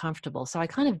uncomfortable. So I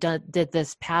kind of did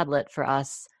this Padlet for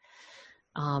us.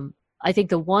 I think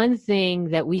the one thing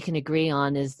that we can agree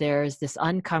on is there's this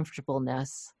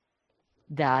uncomfortableness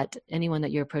that anyone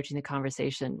that you're approaching the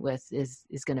conversation with is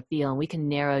going to feel, and we can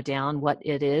narrow down what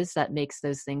it is that makes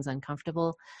those things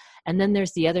uncomfortable. And then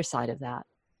there's the other side of that,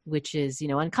 which is,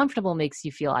 uncomfortable makes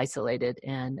you feel isolated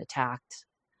and attacked.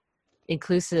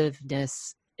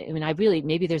 Inclusiveness,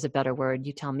 maybe there's a better word,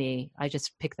 you tell me, I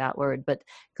just pick that word, but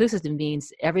inclusive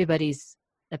means everybody's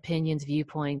opinions,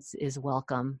 viewpoints is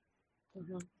welcome.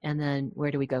 And then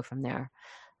where do we go from there?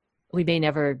 We may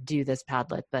never do this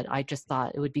Padlet, but I just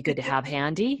thought it would be good to have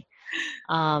handy.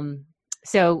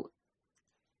 So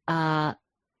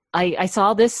I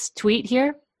saw this tweet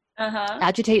here.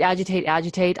 Agitate, agitate,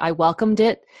 agitate. I welcomed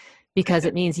it because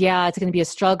it means, it's going to be a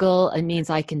struggle. It means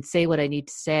I can say what I need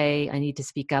to say. I need to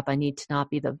speak up. I need to not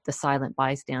be the silent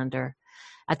bystander.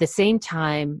 At the same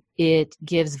time, it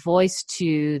gives voice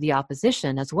to the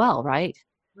opposition as well, right?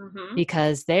 Mm-hmm.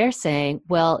 Because they're saying,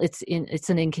 well, it's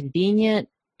an inconvenient.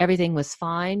 Everything was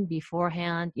fine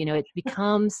beforehand. It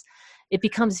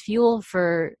becomes fuel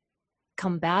for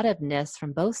combativeness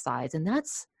from both sides, and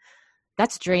that's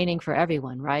draining for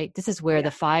everyone, right? This is where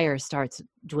the fire starts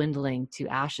dwindling to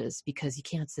ashes because you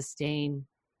can't sustain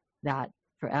that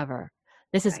forever.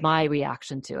 This is my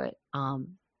reaction to it.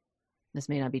 This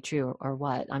may not be true or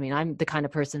what. I mean, I'm the kind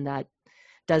of person that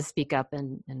does speak up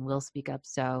and will speak up.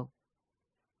 So,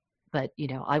 but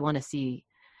I want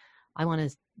to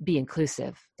be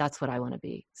inclusive. That's what I want to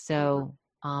be. So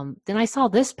then I saw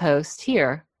this post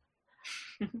here.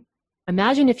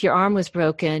 Imagine if your arm was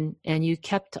broken and you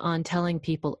kept on telling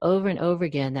people over and over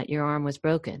again that your arm was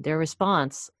broken. Their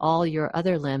response, all your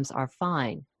other limbs are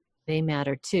fine. They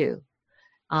matter too.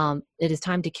 It is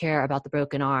time to care about the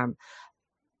broken arm.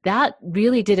 That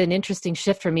really did an interesting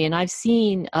shift for me. And I've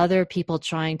seen other people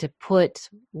trying to put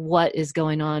what is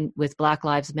going on with Black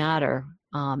Lives Matter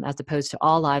as opposed to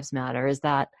All Lives Matter, is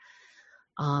that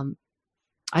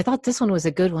I thought this one was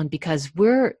a good one because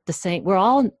we're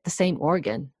all the same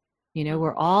organ.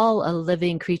 We're all a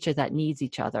living creature that needs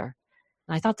each other.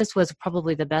 And I thought this was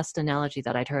probably the best analogy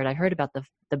that I'd heard. I heard about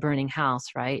the burning house,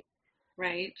 right?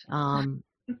 Right.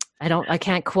 I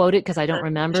can't quote it because I don't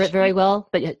remember it very well,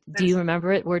 but do you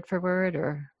remember it word for word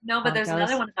or? No, but there's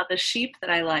another one about the sheep that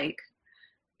I like.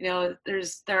 There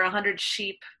are 100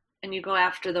 sheep and you go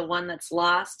after the one that's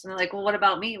lost and they're like, well, what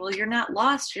about me? Well, you're not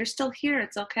lost. You're still here.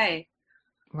 It's okay.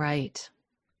 Right.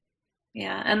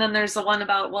 Yeah. And then there's the one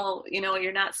about, well,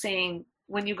 you're not saying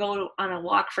when you go on a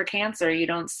walk for cancer, you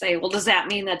don't say, well, does that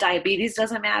mean that diabetes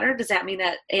doesn't matter? Does that mean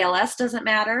that ALS doesn't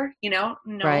matter? No.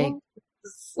 Right.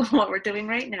 This is what we're doing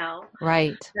right now.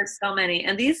 Right. There's so many.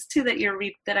 And these two that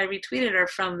that I retweeted are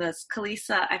from this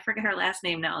Kalisa. I forget her last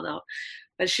name now though,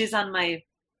 but she's on my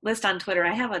list on Twitter.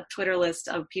 I have a Twitter list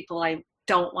of people I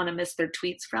don't want to miss their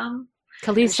tweets from.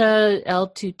 Kalisa L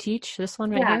to Teach, this one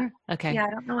right here? Okay. Yeah,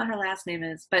 I don't know what her last name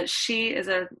is, but she is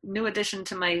a new addition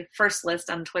to my first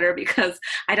list on Twitter because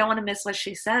I don't want to miss what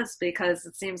she says because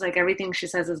it seems like everything she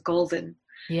says is golden.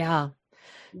 Yeah.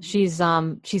 She's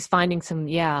finding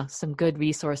some good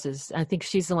resources. I think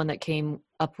she's the one that came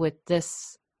up with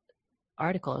this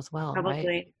article as well. Probably.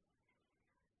 Right?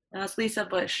 No, it's Lisa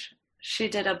Bush. She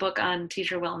did a book on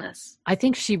teacher wellness. I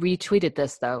think she retweeted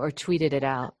this though, or tweeted it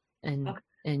out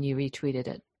and you retweeted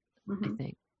it, I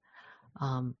think.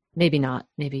 Maybe not.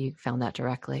 Maybe you found that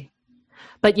directly.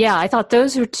 But yeah, I thought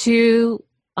those are two.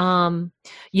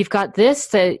 You've got this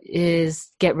that is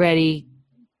get ready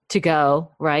to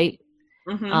go, right?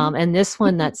 Mm-hmm. And this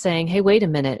one that's saying, hey, wait a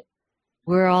minute,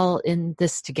 we're all in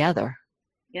this together.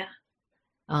 Yeah.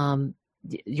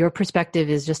 Your perspective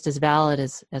is just as valid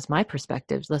as my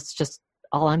perspective.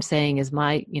 All I'm saying is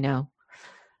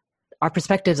our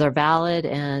perspectives are valid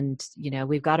and,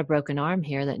 we've got a broken arm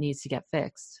here that needs to get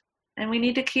fixed. And we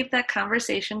need to keep that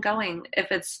conversation going.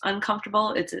 If it's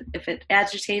uncomfortable, if it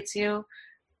agitates you,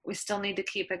 we still need to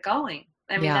keep it going.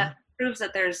 I mean, that proves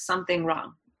that there's something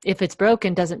wrong. If it's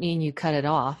broken, doesn't mean you cut it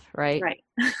off, right? Right.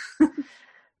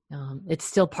 It's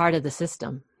still part of the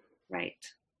system. Right.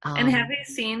 And have you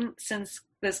seen, since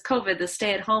this COVID, the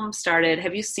stay-at-home started,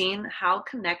 have you seen how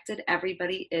connected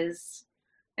everybody is?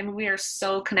 I mean, we are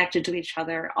so connected to each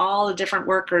other. All the different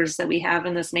workers that we have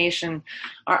in this nation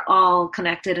are all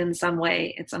connected in some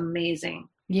way. It's amazing.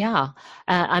 Yeah.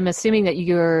 I'm assuming that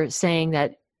you're saying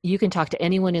that you can talk to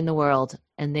anyone in the world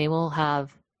and they will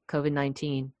have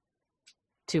COVID-19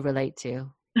 to relate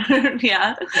to.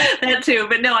 Yeah, that too.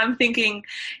 But no, I'm thinking,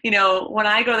 when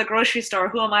I go to the grocery store,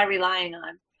 who am I relying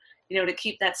on, to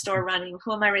keep that store running?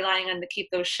 Who am I relying on to keep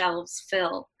those shelves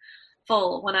full?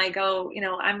 When I go,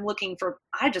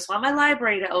 I just want my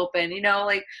library to open,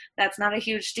 that's not a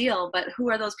huge deal. But who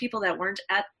are those people that weren't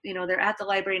at, they're at the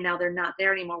library now, they're not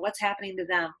there anymore. What's happening to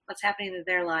them? What's happening to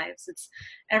their lives? It's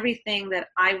everything that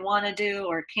I want to do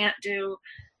or can't do.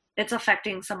 It's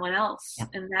affecting someone else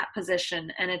in that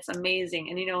position. And it's amazing.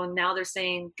 And, now they're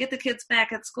saying, get the kids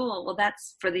back at school. Well,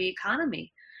 that's for the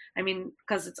economy. I mean,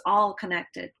 because it's all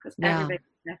connected, because everybody's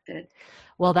connected.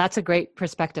 Well, that's a great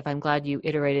perspective. I'm glad you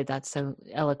iterated that so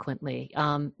eloquently.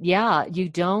 You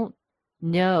don't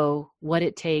know what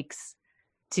it takes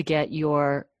to get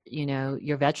your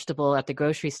vegetable at the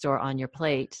grocery store on your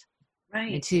plate.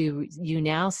 Right. And you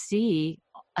now see,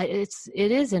 it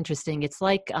is interesting. It's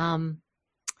like,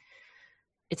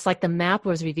 it's like the map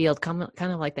was revealed, kind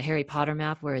of like the Harry Potter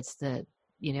map, where it's the,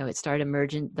 it started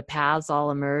emerging, the paths all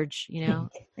emerge,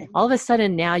 all of a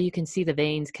sudden now you can see the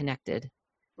veins connected.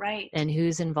 Right. And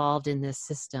who's involved in this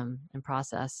system and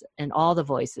process, and all the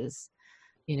voices,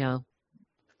 the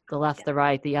left, the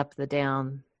right, the up, the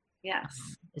down.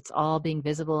 Yes. It's all being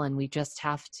visible, and we just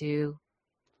have to,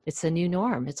 it's a new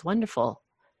norm. It's wonderful.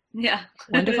 Yeah.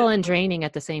 Wonderful and draining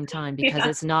at the same time, because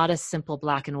it's not a simple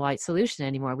black and white solution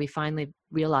anymore. We finally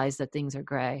realize that things are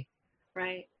gray.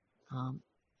 Right. I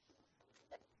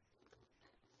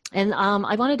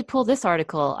wanted to pull this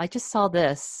article. I just saw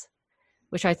this,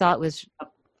 which I thought was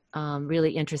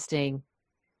really interesting.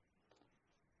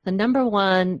 The number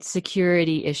one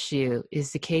security issue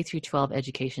is the K through 12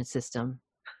 education system,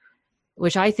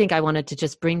 which I think I wanted to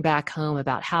just bring back home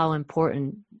about how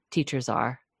important teachers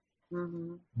are.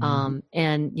 Mm-hmm.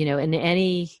 And, in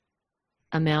any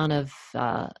amount of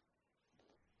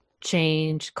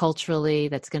change culturally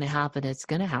that's going to happen, it's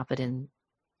going to happen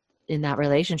in that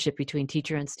relationship between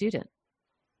teacher and student.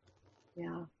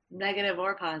 Yeah. Negative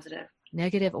or positive.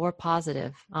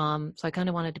 So I kind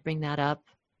of wanted to bring that up.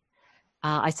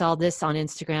 I saw this on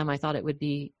Instagram. I thought it would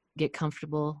be get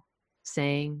comfortable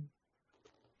saying.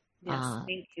 Yes,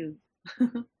 thank you.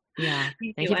 Yeah,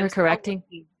 thank you for correcting.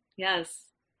 Yes.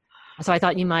 So I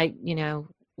thought you might,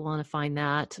 want to find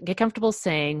that. Get comfortable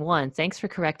saying, 1, thanks for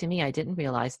correcting me. I didn't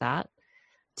realize that.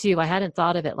 2, I hadn't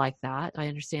thought of it like that. I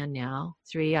understand now.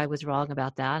 3, I was wrong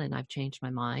about that and I've changed my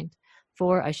mind.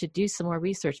 4, I should do some more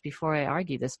research before I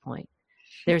argue this point.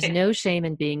 There's no shame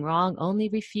in being wrong, only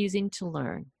refusing to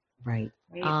learn. Right.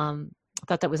 I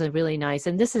thought that was a really nice,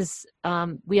 and this is,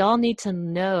 we all need to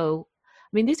know.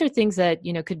 I mean, these are things that,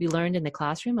 could be learned in the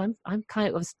classroom. I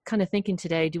was kind of thinking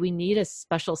today, do we need a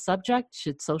special subject?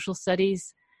 Should social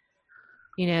studies,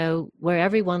 where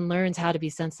everyone learns how to be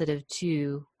sensitive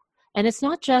to, and it's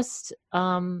not just,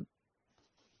 the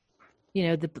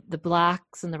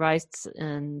blacks and the whites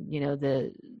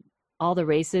and, all the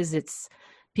races. It's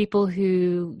people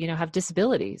who, have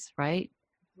disabilities, right?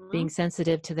 Mm-hmm. Being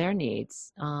sensitive to their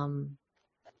needs.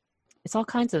 It's all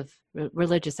kinds of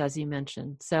religious, as you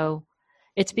mentioned. So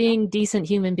it's being decent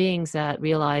human beings that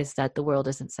realize that the world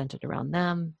isn't centered around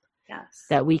them. Yes.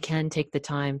 That we can take the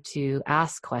time to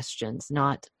ask questions,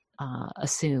 not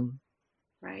assume.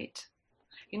 Right.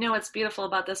 What's beautiful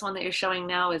about this one that you're showing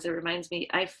now is it reminds me,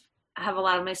 I have a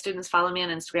lot of my students follow me on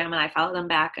Instagram, and I follow them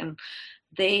back, and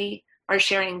they are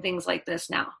sharing things like this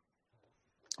now.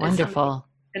 Wonderful.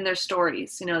 In their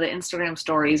stories, the Instagram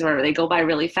stories, where they go by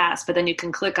really fast, but then you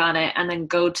can click on it and then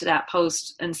go to that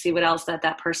post and see what else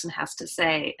that person has to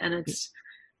say. And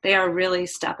they are really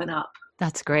stepping up.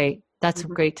 That's great. That's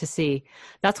great to see.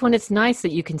 That's when it's nice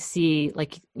that you can see,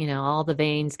 all the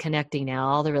veins connecting now,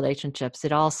 all the relationships.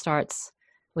 It all starts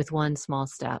with one small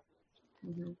step.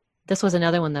 Mm-hmm. This was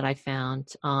another one that I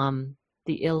found.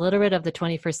 The illiterate of the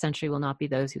 21st century will not be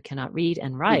those who cannot read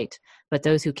and write, but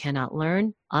those who cannot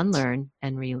learn, unlearn,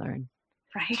 and relearn.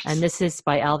 Right. And this is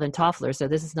by Alvin Toffler, so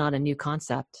this is not a new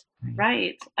concept.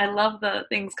 Right. I love the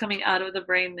things coming out of the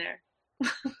brain there.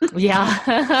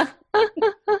 Yeah.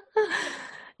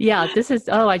 Yeah, this is,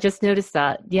 I just noticed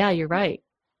that. Yeah, you're right.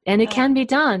 And it can be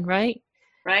done, right?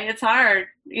 Right. It's hard.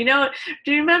 Do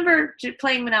you remember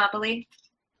playing Monopoly?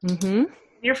 Mm-hmm.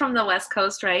 You're from the West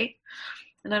Coast, right?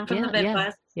 And I'm from the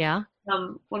Midwest. Yeah.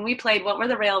 When we played, what were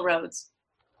the railroads?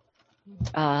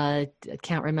 I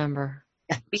can't remember.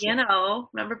 B&O.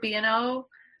 Remember B&O?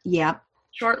 Yep.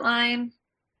 Short line.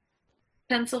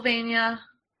 Pennsylvania.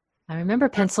 I remember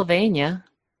Pennsylvania.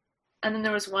 And then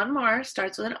there was one more.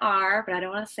 Starts with an R, but I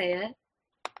don't want to say it.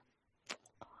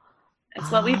 It's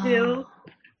what we do.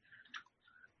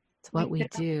 It's what we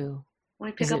do. When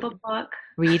we pick up a book.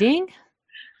 Reading?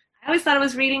 I always thought it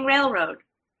was Reading Railroad.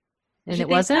 And it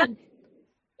wasn't?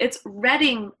 It's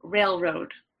Reading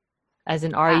Railroad. As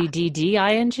in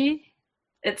Redding?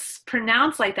 It's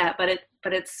pronounced like that,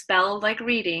 but it's spelled like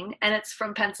reading, and it's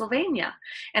from Pennsylvania.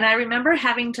 And I remember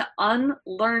having to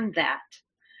unlearn that.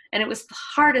 And it was the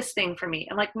hardest thing for me.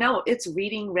 I'm like, no, it's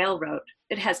Reading Railroad.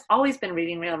 It has always been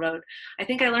Reading Railroad. I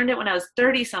think I learned it when I was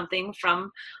 30-something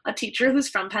from a teacher who's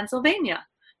from Pennsylvania.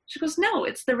 She goes, no,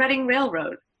 it's the Reading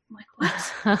Railroad. I'm like,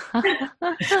 what?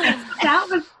 That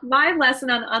was my lesson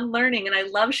on unlearning, and I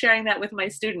love sharing that with my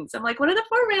students. I'm like, what are the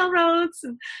 4 railroads?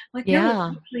 And I'm like, no,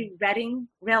 it's actually Reading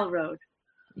Railroad.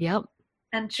 Yep.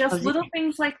 And just little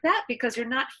things like that, because you're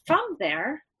not from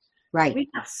there. Right. We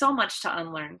have so much to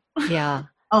unlearn. Yeah.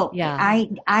 Oh, yeah.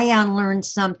 I unlearn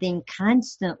something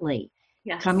constantly.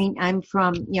 Yes. I'm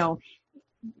from,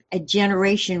 a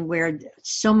generation where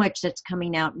so much that's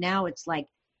coming out now, it's like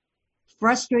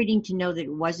frustrating to know that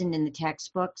it wasn't in the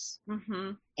textbooks.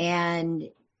 Mm-hmm. And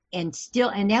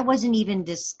that wasn't even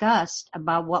discussed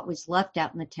about what was left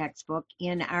out in the textbook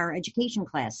in our education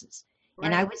classes. Right.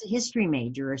 And I was a history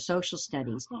major or social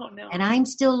studies. Oh, no. And I'm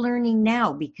still learning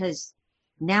now, because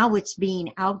now it's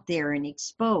being out there and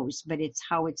exposed, but it's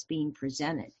how it's being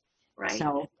presented. Right.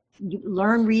 So you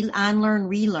learn, unlearn,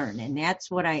 relearn. And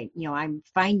that's what I'm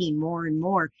finding more and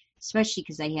more, especially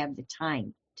because I have the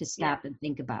time to stop and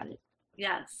think about it.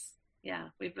 Yes. Yeah.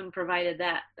 We've been provided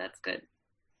that. That's good.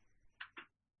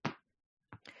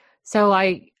 So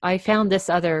I found this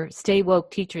other Stay Woke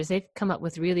Teachers. They've come up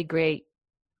with really great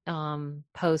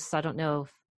posts. I don't know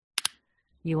if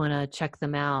you want to check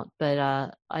them out, but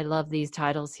I love these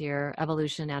titles here: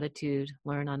 Evolution, Attitude,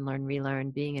 Learn, Unlearn,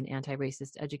 Relearn, Being an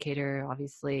Anti-Racist Educator,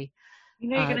 obviously. You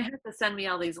know, you're going to have to send me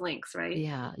all these links, right?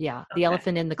 Yeah. Okay. The Okay.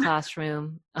 Elephant in the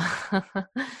Classroom.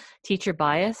 Teacher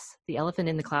Bias, The Elephant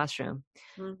in the Classroom.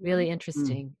 Mm-hmm. Really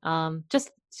interesting.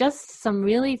 Just some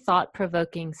really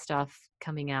thought-provoking stuff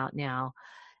coming out now.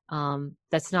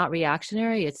 That's not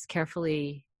reactionary. It's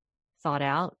carefully thought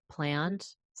out, planned.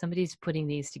 Somebody's putting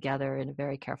these together in a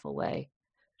very careful way.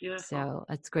 Beautiful. So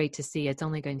it's great to see. It's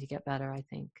only going to get better, I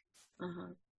think.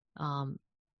 Uh-huh.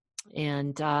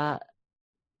 And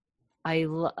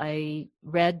I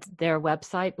read their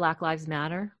website, Black Lives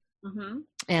Matter, Mm-hmm.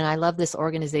 and I love this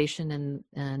organization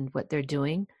and what they're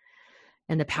doing,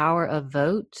 and the power of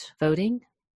voting.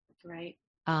 Right.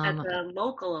 At the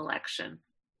local election.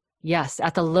 Yes,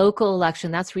 at the local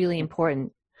election. That's really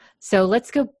important. So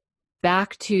let's go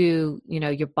back to,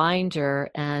 your binder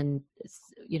and,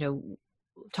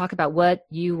 talk about what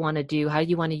you want to do, how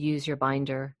you want to use your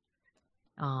binder.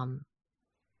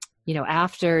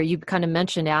 After you kind of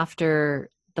mentioned after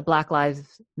the Black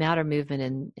Lives Matter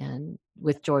movement and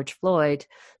with George Floyd's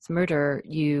murder,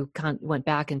 you went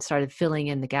back and started filling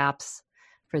in the gaps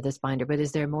for this binder. But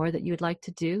is there more that you would like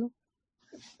to do?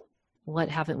 What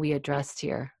haven't we addressed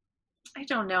here? I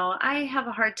don't know. I have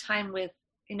a hard time with,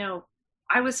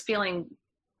 I was feeling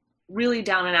really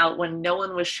down and out when no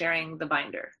one was sharing the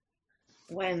binder.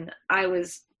 When I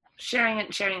was sharing it,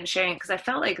 because I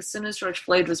felt like as soon as George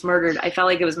Floyd was murdered, I felt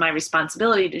like it was my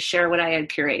responsibility to share what I had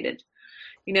curated,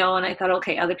 and I thought,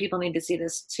 okay, other people need to see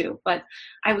this too. But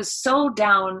I was so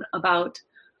down about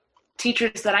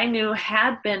teachers that I knew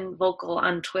had been vocal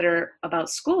on Twitter about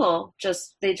school,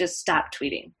 they just stopped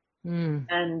tweeting.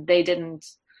 And they didn't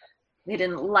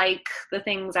like the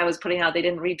things I was putting out. They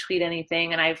didn't retweet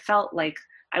anything. And I felt like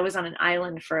I was on an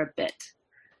island for a bit.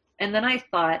 And then I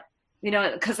thought,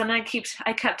 because then I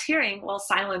kept hearing, well,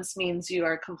 silence means you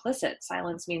are complicit.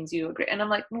 Silence means you agree. And I'm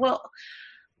like, well,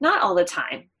 not all the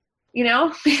time,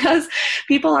 because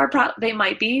people they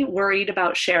might be worried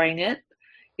about sharing it.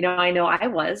 I know I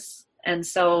was. And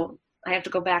so I have to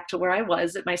go back to where I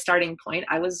was at my starting point.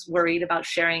 I was worried about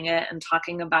sharing it and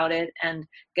talking about it and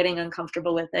getting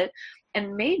uncomfortable with it.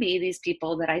 And maybe these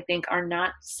people that I think are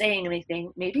not saying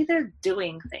anything, maybe they're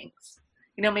doing things.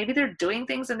 Maybe they're doing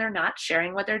things and they're not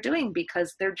sharing what they're doing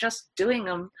because they're just doing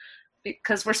them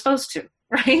because we're supposed to,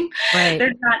 right?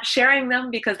 They're not sharing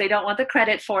them because they don't want the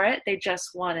credit for it. They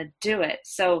just want to do it.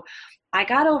 So I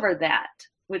got over that,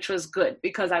 which was good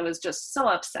because I was just so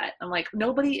upset. I'm like,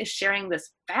 nobody is sharing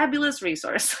this fabulous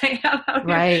resource I have out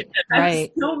here. I'm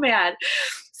so mad.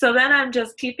 So then I'm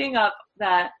just keeping up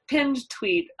that pinned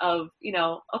tweet of,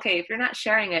 okay, if you're not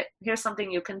sharing it, here's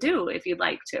something you can do if you'd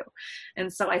like to.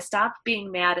 And so I stopped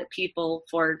being mad at people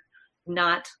for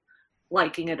not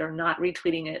liking it or not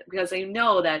retweeting it, because I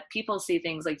know that people see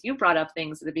things like you brought up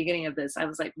things at the beginning of this. I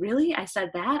was like, really? I said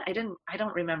that? I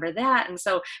don't remember that. And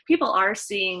so people are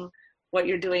seeing what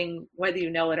you're doing, whether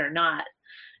you know it or not.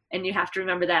 And you have to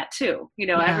remember that too.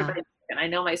 Everybody, and I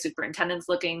know my superintendent's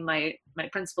looking, my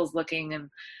principal's looking, and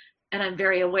I'm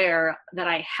very aware that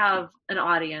I have an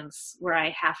audience where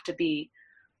I have to be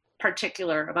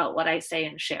particular about what I say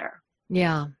and share.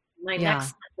 Yeah. My next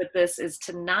step with this is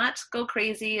to not go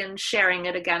crazy and sharing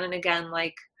it again and again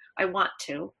like I want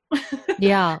to.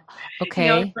 Yeah.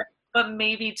 Okay. But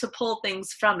maybe to pull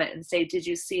things from it and say, did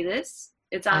you see this?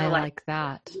 It's on the live. I like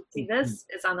that. Did you see this?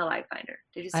 It's on the live binder.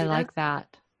 Did you see I like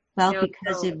that. Well,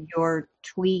 because of your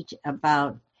tweet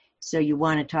about, so you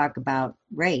want to talk about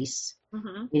race,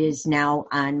 it is now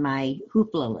on my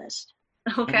hoopla list.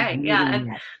 Okay, yeah.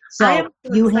 And so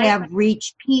you have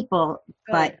reached people,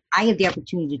 but I have the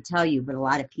opportunity to tell you, but a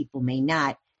lot of people may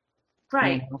not.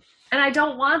 Right. And I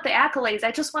don't want the accolades.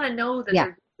 I just want to know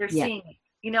that they're seeing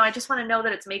it. I just want to know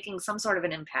that it's making some sort of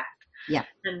an impact. Yeah.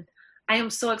 And I am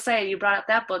so excited you brought up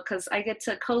that book because I get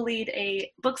to co-lead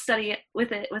a book study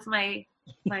with my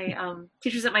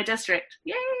teachers at my district.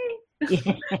 Yay!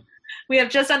 We have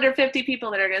just under 50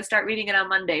 people that are going to start reading it on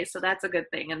Monday, so that's a good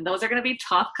thing. And those are going to be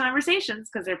tough conversations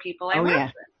because they're people I work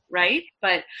with, right?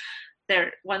 But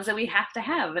they're ones that we have to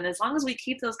have. And as long as we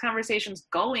keep those conversations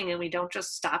going and we don't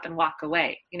just stop and walk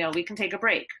away, we can take a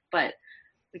break, but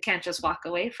we can't just walk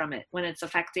away from it when it's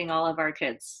affecting all of our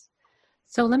kids.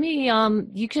 So let me,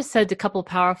 you just said a couple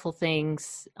powerful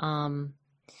things, and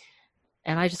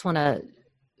I just want to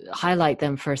highlight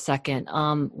them for a second.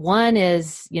 One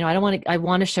is, I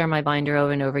want to share my binder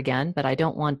over and over again, but I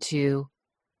don't want to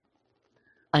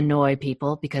annoy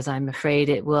people because I'm afraid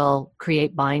it will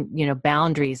create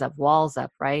boundaries of walls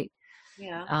up, right?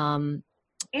 Yeah.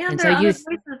 And there are other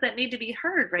voices that need to be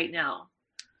heard right now.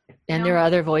 And there are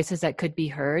other voices that could be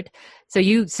heard. So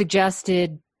you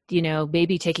suggested,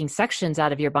 maybe taking sections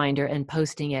out of your binder and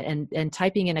posting it and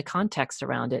typing in a context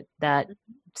around it that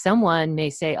someone may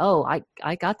say, oh,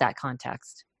 I got that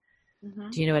context. Mm-hmm.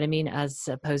 Do you know what I mean? As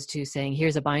opposed to saying,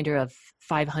 here's a binder of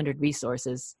 500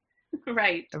 resources.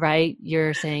 Right. Right.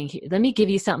 You're saying, let me give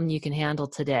you something you can handle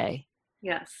today.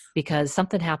 Yes. Because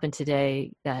something happened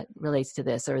today that relates to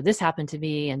this, or this happened to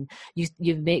me, and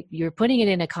you're putting it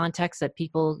in a context that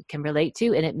people can relate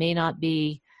to, and it may not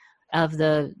be of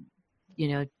the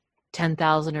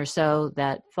 10,000 or so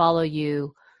that follow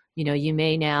you. You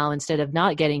may now, instead of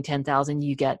not getting 10,000,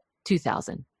 you get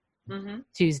 2,000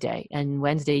 Tuesday, and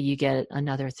Wednesday you get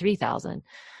another 3,000,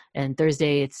 and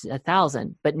Thursday it's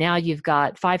 1,000. But now you've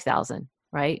got 5,000,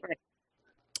 right? Right.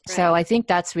 So I think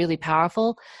that's really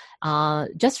powerful.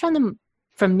 Just from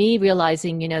me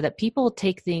realizing, that people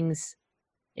take things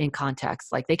in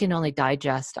context, like they can only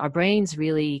digest, our brains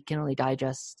really can only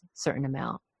digest a certain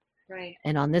amount. Right.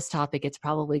 And on this topic, it's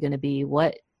probably going to be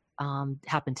what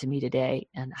happened to me today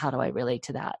and how do I relate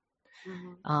to that?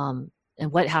 Mm-hmm.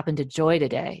 And what happened to Joy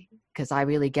today? Because I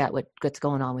really get what's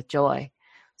going on with Joy.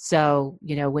 So,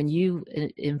 when you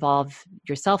involve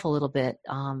yourself a little bit,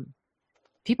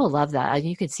 people love that. And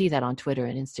you can see that on Twitter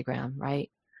and Instagram, right?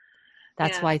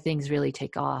 That's why things really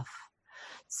take off.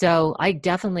 So I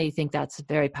definitely think that's a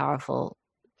very powerful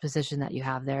position that you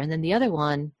have there. And then the other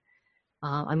one,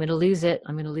 I'm going to lose it.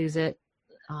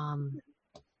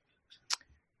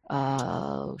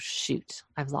 Oh, shoot.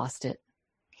 I've lost it.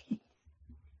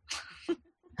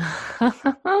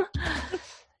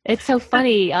 It's so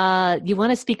funny. You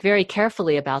want to speak very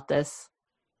carefully about this.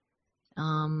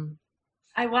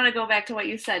 I want to go back to what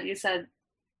you said. You said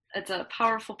it's a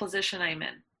powerful position I'm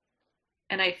in.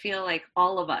 And I feel like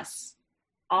all of us,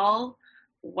 all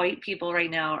white people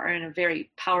right now are in a very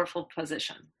powerful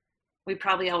position. We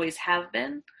probably always have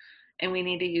been, and we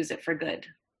need to use it for good.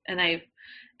 And I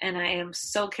am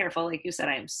so careful, like you said,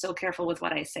 I am so careful with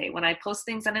what I say. When I post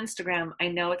things on Instagram, I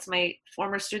know it's my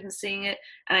former students seeing it,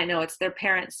 and I know it's their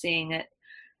parents seeing it.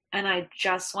 And I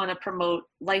just want to promote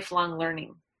lifelong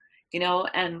learning,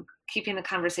 and keeping the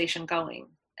conversation going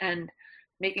and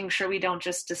making sure we don't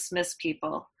just dismiss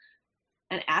people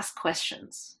and ask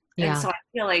questions. Yeah. And so I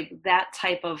feel like that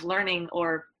type of learning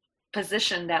or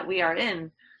position that we are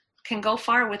in can go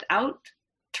far without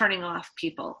turning off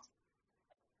people.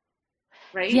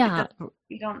 Right? Yeah. Because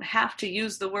you don't have to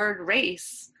use the word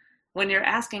race when you're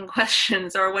asking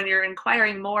questions or when you're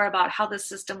inquiring more about how the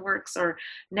system works or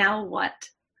now what,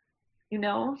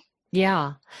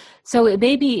 Yeah. So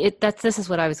maybe this is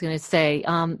what I was going to say.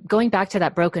 Going back to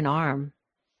that broken arm,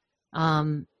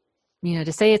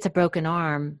 to say it's a broken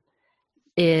arm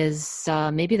is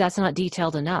maybe that's not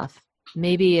detailed enough.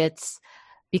 Maybe it's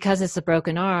because it's a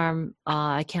broken arm.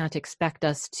 I can't expect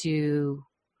us to,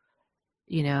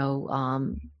 be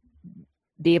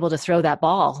able to throw that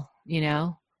ball, Do you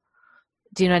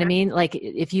know what I mean? Like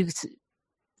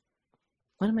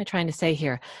what am I trying to say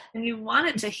here? And you want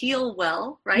it to heal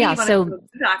well, right? Yeah. You want So to go to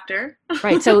the doctor.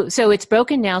 Right. So it's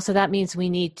broken now. So that means we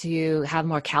need to have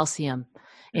more calcium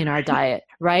in our diet,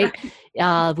 right?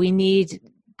 We need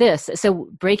this. So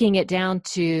breaking it down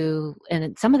to,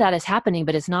 and some of that is happening,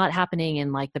 but it's not happening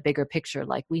in like the bigger picture.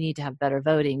 Like we need to have better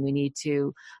voting. We need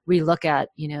to relook at,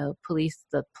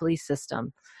 the police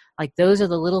system. Like those are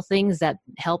the little things that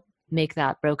help make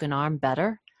that broken arm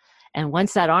better. And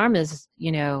once that arm is,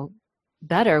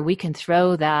 better, we can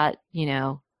throw that,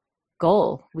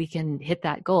 goal. We can hit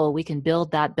that goal. We can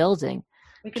build that building.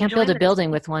 We can't build a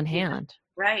building with one hand.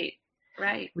 Right.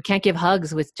 We can't give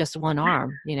hugs with just one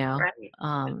arm, Right.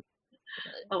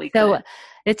 So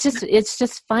it's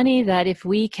just funny that if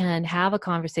we can have a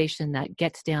conversation that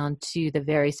gets down to the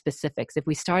very specifics, if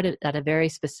we start at a very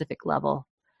specific level,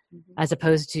 as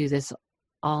opposed to this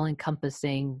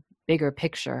all-encompassing bigger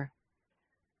picture,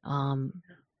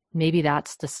 maybe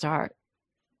that's the start.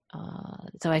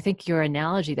 So I think your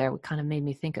analogy there kind of made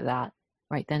me think of that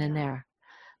right then and there.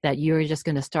 that you're just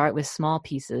going to start with small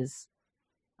pieces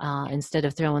instead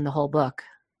of throwing the whole book.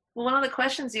 Well, one of the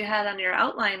questions you had on your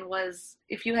outline was,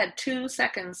 if you had 2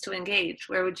 seconds to engage,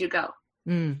 where would you go?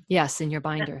 Yes, in your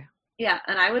binder. Yeah,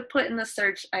 and I would put in the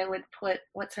search,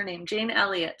 what's her name? Jane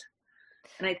Elliott.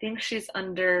 And I think she's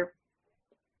under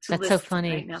That's so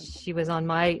funny. Right now. She was on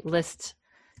my list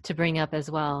to bring up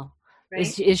as well.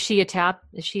 Right? Is she a tap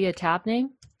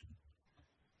name?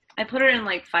 I put her in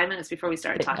like 5 minutes before we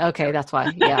started talking. Okay, that's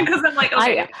why. Yeah. Because I'm like,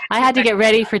 okay. I had to get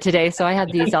ready for today, so I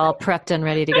had these all prepped and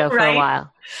ready to go for a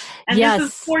while. And this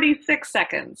is 46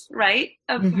 seconds, right?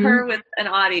 Of her with an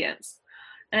audience.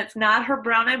 And it's not her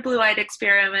brown-eyed, blue-eyed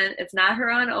experiment. It's not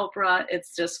her on Oprah.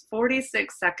 It's just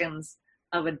 46 seconds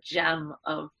of a gem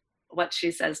of what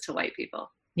she says to white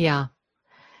people. Yeah.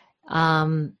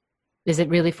 Is it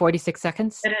really 46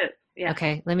 seconds? It is, yeah.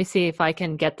 Okay, let me see if I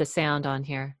can get the sound on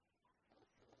here.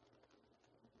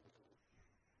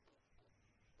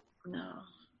 No.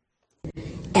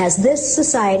 As this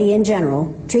society in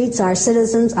general treats our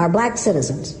citizens, our black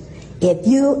citizens, if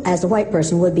you, as a white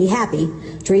person, would be happy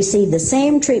to receive the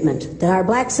same treatment that our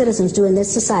black citizens do in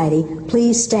this society,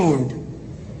 please stand.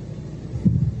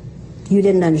 You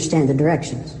didn't understand the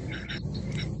directions.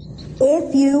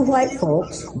 If you white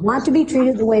folks want to be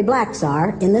treated the way blacks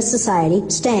are in this society,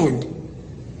 stand.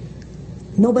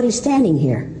 Nobody's standing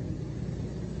here.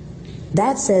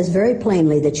 That says very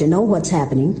plainly that you know what's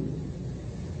happening.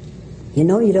 You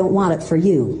know you don't want it for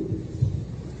you.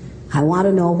 I want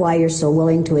to know why you're so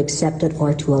willing to accept it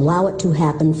or to allow it to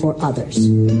happen for others.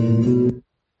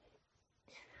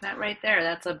 That right there,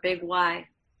 that's a big why.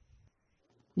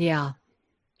 Yeah.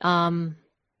 And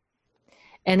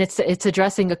it's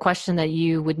addressing a question that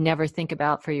you would never think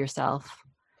about for yourself.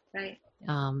 Right.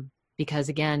 Because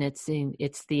again, it's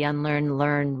the unlearn,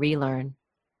 learn, relearn.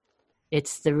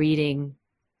 It's the Reading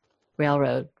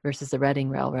Railroad versus the Reading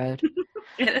Railroad.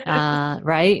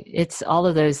 Right? It's all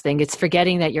of those things. It's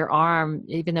forgetting that your arm,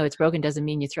 even though it's broken, doesn't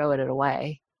mean you throw it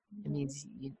away. It means,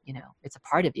 you know, it's a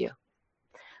part of you.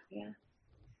 Yeah.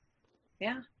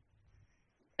 Yeah.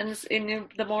 And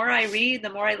the more I read, the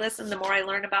more I listen, the more I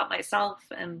learn about myself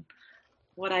and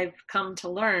what I've come to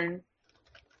learn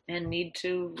and need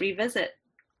to revisit.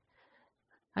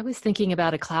 I was thinking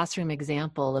about a classroom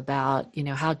example about, you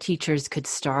know, how teachers could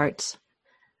start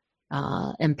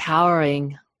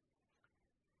empowering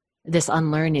this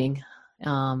unlearning.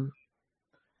 And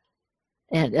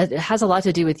it has a lot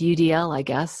to do with UDL, I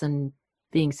guess, and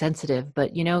being sensitive.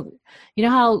 But, you know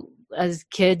how as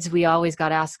kids, we always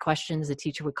got asked questions. The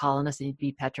teacher would call on us and you'd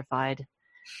be petrified.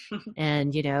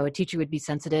 And, you know, a teacher would be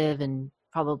sensitive and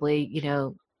probably, you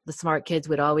know, the smart kids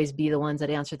would always be the ones that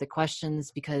answered the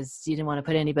questions because you didn't want to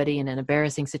put anybody in an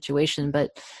embarrassing situation. But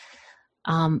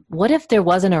what if there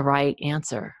wasn't a right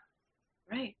answer?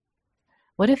 Right.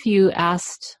 What if you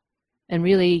asked and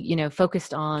really, you know,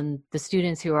 focused on the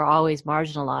students who are always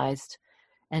marginalized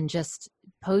and just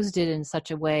posed it in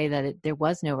such a way that there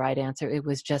was no right answer. It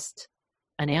was just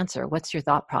an answer. What's your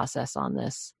thought process on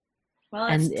this? Well,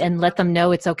 and let them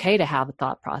know it's okay to have a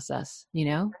thought process, you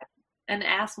know? And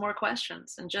ask more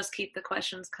questions and just keep the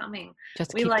questions coming.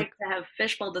 We like to have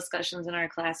fishbowl discussions in our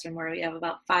classroom where we have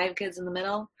about 5 kids in the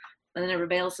middle and then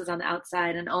everybody else is on the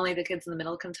outside and only the kids in the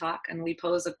middle can talk. And we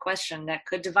pose a question that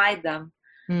could divide them.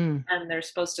 And they're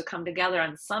supposed to come together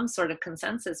on some sort of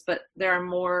consensus, but there are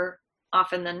more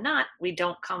often than not, we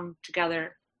don't come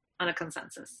together on a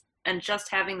consensus. And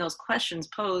just having those questions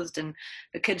posed and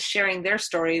the kids sharing their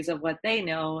stories of what they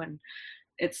know, and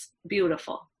it's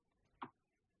beautiful.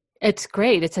 It's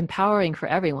great. It's empowering for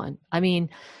everyone. I mean,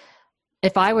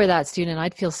 if I were that student,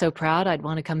 I'd feel so proud. I'd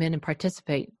want to come in and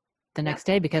participate the next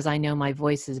day because I know my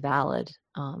voice is valid.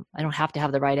 I don't have to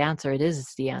have the right answer. It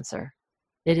is the answer.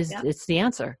 It's the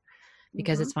answer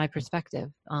because it's my perspective.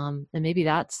 And maybe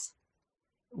that's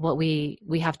what we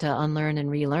have to unlearn and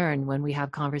relearn when we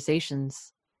have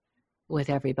conversations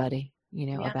with everybody, you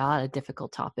know, about a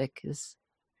difficult topic is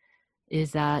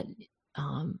that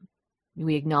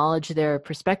we acknowledge their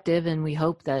perspective and we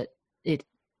hope that it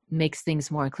makes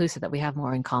things more inclusive, that we have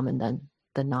more in common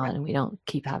than not, and we don't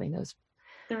keep having those.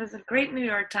 There was a great New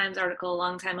York Times article a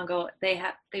long time ago. They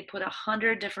put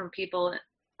 100 different people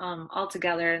all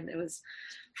together, and it was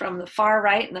from the far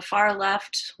right and the far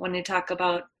left when you talk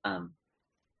about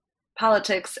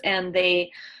politics, and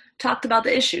they talked about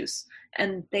the issues,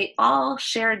 and they all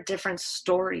shared different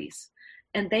stories,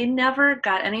 and they never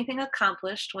got anything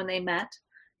accomplished when they met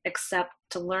except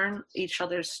to learn each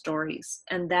other's stories,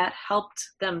 and that helped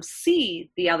them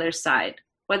see the other side.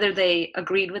 Whether they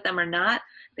agreed with them or not,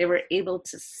 they were able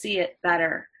to see it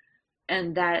better,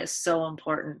 and that is so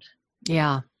important.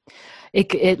 Yeah,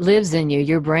 it lives in you.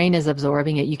 Your brain is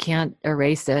absorbing it. You can't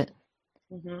erase it.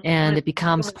 Mm-hmm. And it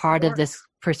becomes part of this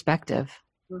perspective.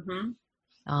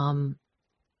 Mm-hmm.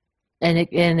 And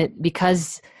it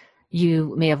because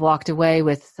you may have walked away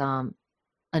with an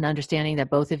understanding that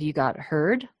both of you got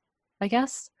heard, I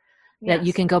guess, that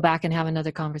you can go back and have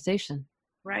another conversation.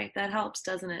 Right. That helps,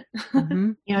 doesn't it?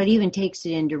 Mm-hmm. You know, it even takes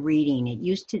it into reading. It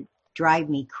used to drive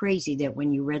me crazy that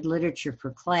when you read literature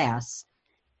for class,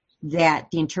 that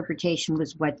the interpretation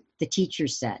was what the teacher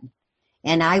said.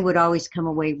 And I would always come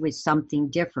away with something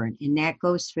different. And that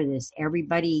goes for this.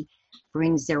 Everybody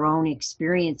brings their own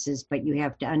experiences, but you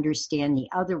have to understand the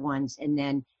other ones and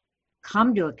then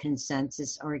come to a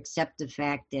consensus or accept the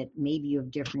fact that maybe you have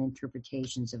different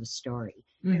interpretations of a story.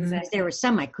 Mm-hmm. Exactly. There were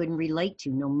some I couldn't relate to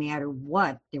no matter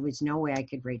what. There was no way I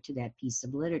could relate to that piece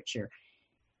of literature.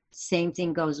 Same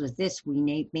thing goes with this. We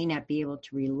may not be able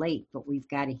to relate, but we've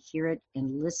got to hear it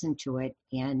and listen to it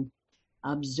and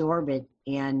absorb it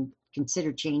and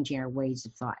consider changing our ways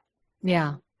of thought.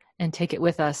 Yeah. And take it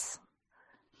with us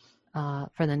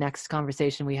for the next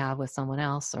conversation we have with someone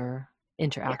else or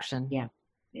interaction. Yeah.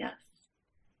 Yes.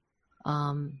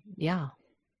 Yeah.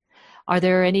 Are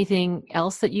there anything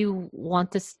else that you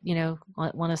want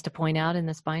want us to point out in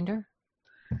this binder?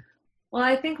 Well,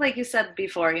 I think like you said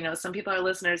before, some people are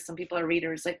listeners, some people are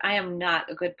readers. Like I am not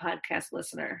a good podcast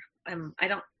listener. I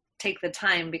don't take the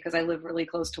time because I live really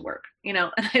close to work, and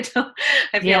I feel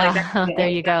like that's, there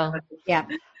you go. Yeah.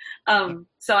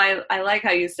 So I like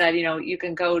how you said, you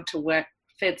can go to what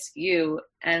fits you.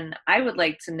 And I would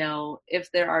like to know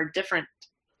if there are different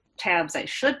tabs I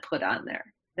should put on there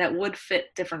that would fit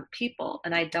different people.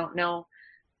 And I don't know,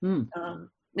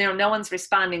 no one's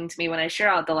responding to me when I share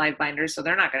out the live binders, so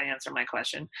they're not going to answer my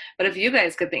question. But if you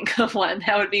guys could think of one,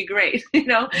 that would be great. If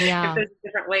there's a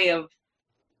different way of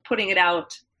putting it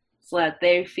out so that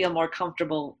they feel more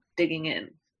comfortable digging in.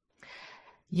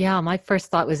 Yeah, my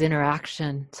first thought was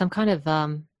interaction. Some kind of,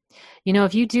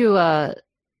 if you do a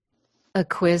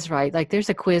quiz, right? Like there's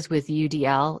a quiz with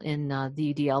UDL in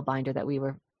the UDL binder that we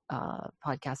were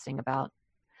podcasting about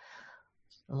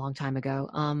a long time ago.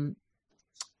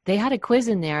 They had a quiz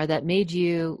in there that made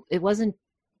you, it was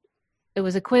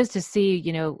a quiz to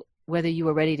see, whether you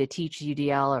were ready to teach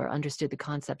UDL or understood the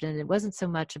concept. And it wasn't so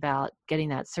much about getting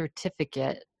that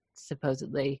certificate,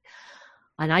 supposedly.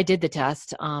 And I did the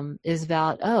test, is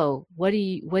about, what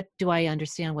do I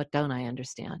understand? What don't I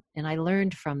understand? And I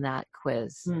learned from that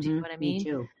quiz. Do you know what I mean? Me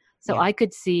too. So I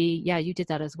could see, you did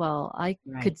that as well. I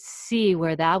could see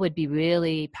where that would be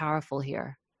really powerful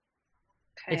here.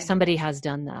 Okay. If somebody has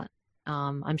done that.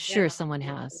 I'm sure someone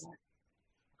has.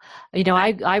 I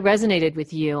resonated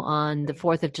with you on the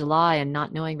 4th of July and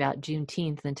not knowing about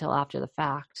Juneteenth until after the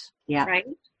fact. Yeah. Right.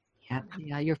 Yeah.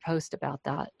 Yeah. Your post about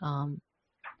that.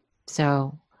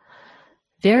 So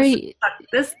very.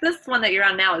 This one that you're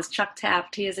on now is Chuck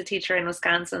Taft. He is a teacher in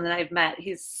Wisconsin that I've met.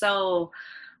 He's so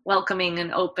welcoming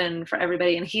and open for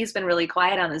everybody. And he's been really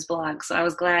quiet on his blog. So I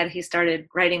was glad he started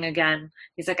writing again.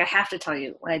 He's like, I have to tell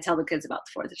you when I tell the kids about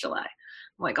the 4th of July.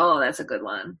 I'm like, oh, that's a good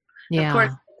one. Yeah. Of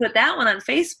course, I put that one on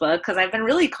Facebook because I've been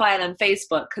really quiet on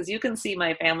Facebook because you can see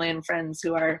my family and friends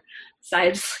who are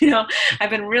sides. I've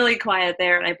been really quiet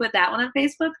there. And I put that one on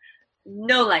Facebook.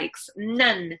 No likes,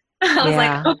 none. I was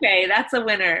like, okay, that's a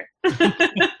winner.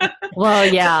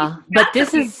 Well, yeah,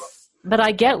 but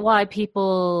I get why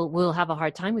people will have a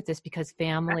hard time with this because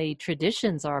family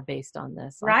traditions are based on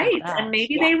this. Right. And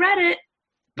maybe they read it,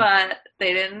 but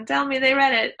they didn't tell me they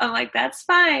read it. I'm like, that's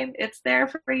fine. It's there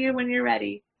for you when you're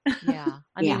ready. Yeah.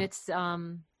 I mean, it's,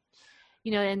 and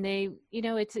they,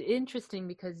 it's interesting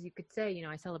because you could say,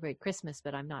 I celebrate Christmas,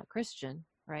 but I'm not Christian.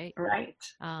 Right. Right.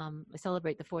 I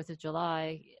celebrate the 4th of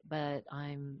July, but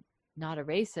I'm not a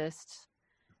racist.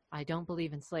 I don't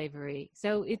believe in slavery.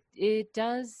 So it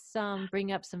does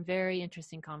bring up some very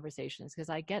interesting conversations because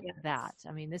I get that.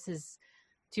 I mean, this is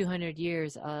 200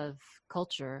 years of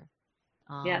culture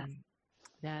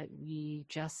that we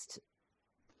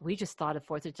just thought of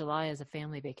 4th of July as a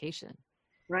family vacation.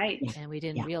 Right. And we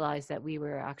didn't realize that we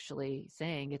were actually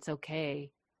saying it's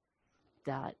okay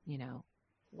that,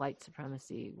 white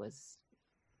supremacy was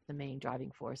the main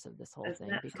driving force of this whole thing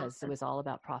because it was all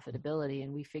about profitability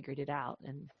and we figured it out.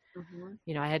 And,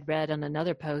 I had read on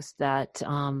another post that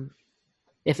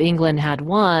if England had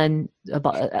won,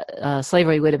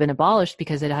 slavery would have been abolished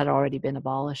because it had already been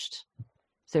abolished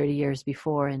 30 years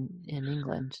before in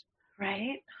England.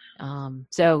 Right.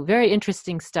 So very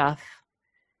interesting stuff.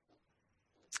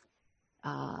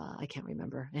 I can't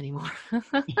remember anymore.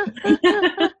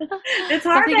 It's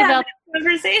hard to have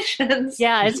conversations.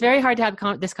 Yeah, it's very hard to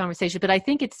have this conversation, but I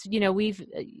think it's, we've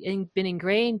been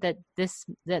ingrained that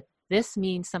this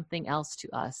means something else to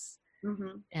us.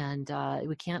 Mm-hmm. And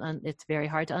we can't, it's very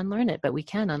hard to unlearn it, but we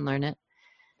can unlearn it.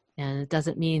 And it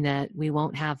doesn't mean that we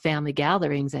won't have family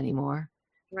gatherings anymore.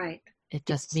 Right. It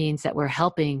just means that we're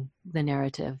helping the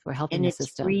narrative. We're helping the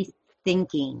system. And it's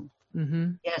rethinking.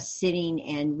 Mm-hmm. Just sitting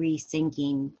and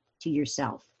rethinking to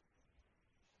yourself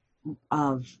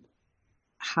of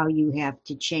how you have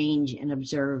to change and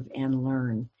observe and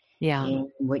learn. Yeah. And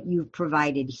what you've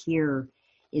provided here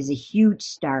is a huge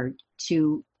start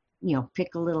to,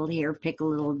 pick a little here, pick a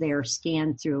little there,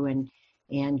 scan through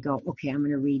and go, okay, I'm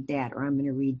going to read that, or I'm going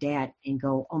to read that, and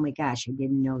go, oh my gosh, I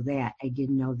didn't know that. I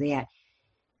didn't know that.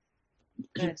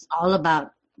 Good. It's all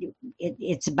about,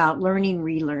 it's about learning,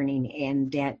 relearning, and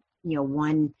that,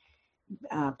 one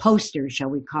poster, shall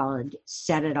we call it,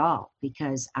 said it all,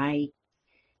 because at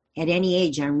any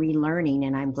age, I'm relearning,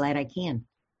 and I'm glad I can.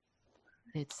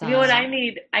 It's what I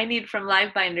need from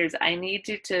Live Binders. I need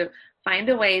you to find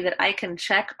a way that I can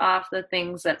check off the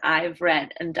things that I've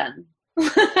read and done. All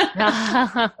the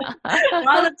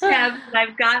tabs that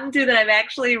I've gotten to that I've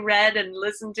actually read and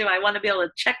listened to, I want to be able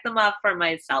to check them off for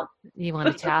myself. You want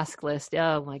a task list?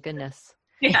 Oh my goodness.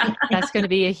 Yeah. That's going to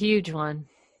be a huge one.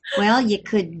 Well, you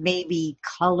could maybe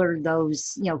color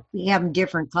those, we have them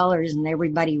different colors and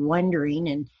everybody wondering.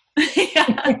 And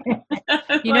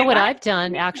you know what I've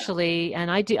done actually,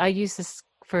 and I use this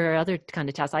for other kind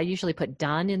of tasks. I usually put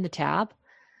done in the tab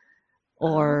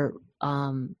or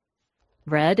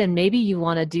read, and maybe you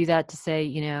want to do that to say,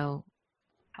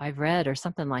 I've read or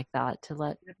something like that to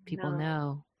let people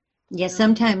know. Yeah,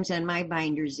 sometimes on my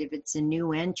binders, if it's a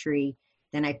new entry,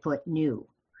 then I put new.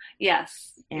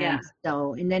 Yes. And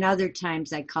and then other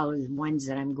times I color the ones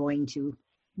that I'm going to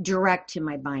direct to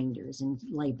my binders and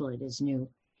label it as new.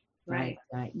 Right.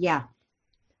 But,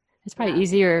 it's probably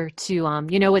easier to,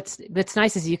 what's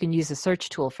nice is you can use a search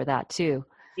tool for that too.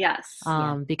 Yes.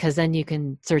 Because then you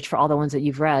can search for all the ones that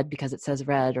you've read because it says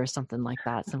read or something like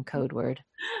that, some code word.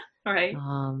 Right.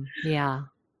 Yeah.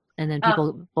 And then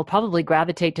people will probably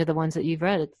gravitate to the ones that you've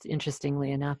read. It's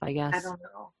interestingly enough, I guess. I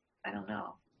don't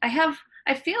know.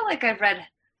 I feel like I've read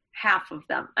half of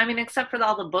them. I mean, except for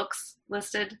all the books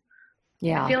listed.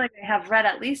 Yeah. I feel like I have read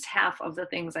at least half of the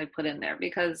things I put in there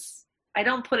because I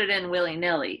don't put it in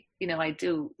willy-nilly. I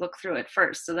do look through it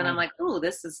first. So then I'm like, oh,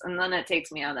 this is, and then it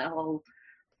takes me on that whole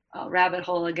rabbit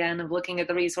hole again of looking at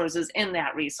the resources in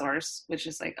that resource, which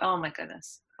is like, oh my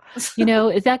goodness.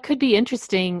 That could be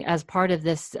interesting as part of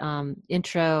this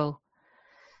intro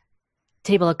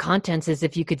table of contents is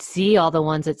if you could see all the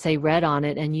ones that say read on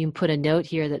it and you put a note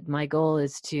here that my goal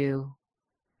is to,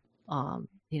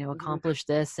 accomplish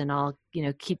this, and I'll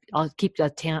keep a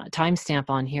timestamp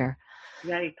on here.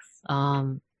 Yikes.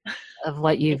 Of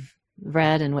what you've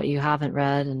read and what you haven't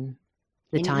read and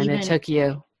the time it took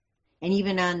you. And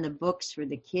even on the books for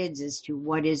the kids as to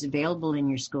what is available in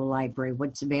your school library,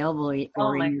 what's available in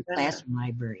your classroom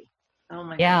library. Oh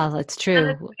my Yeah, goodness. that's true.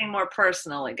 And it's getting more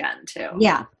personal again too.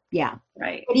 Yeah.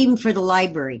 Right. But even for the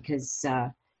library, because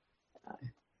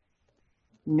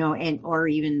or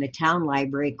even the town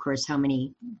library, of course, how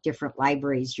many different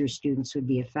libraries your students would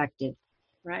be affected.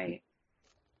 Right.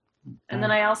 And then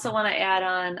I also want to add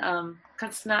on,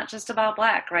 because it's not just about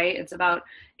Black, right? It's about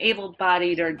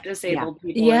able-bodied or disabled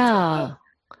people. Yeah.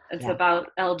 It's about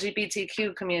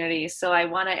LGBTQ community. So I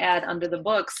want to add under the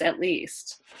books at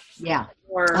least. Yeah.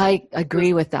 I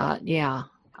agree with that. Yeah.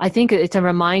 I think it's a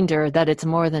reminder that it's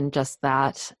more than just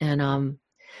that. And,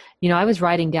 I was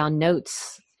writing down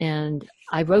notes and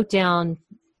I wrote down,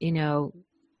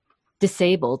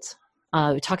 disabled,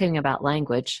 talking about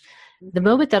language. The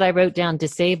moment that I wrote down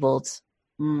disabled,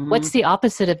 what's the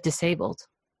opposite of disabled?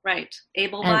 Right.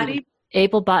 Able-bodied?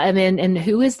 Able-bodied. And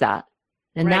who is that?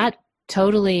 And that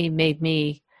totally made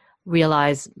me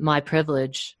realize my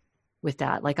privilege with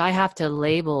that. Like I have to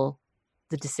label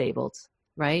the disabled,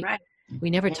 right? We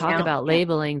never talk about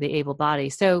labeling the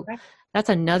able-bodied. So that's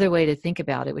another way to think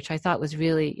about it, which I thought was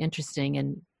really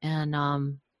interesting.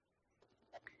 And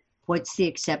what's the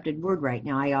accepted word right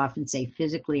now? I often say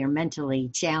physically or mentally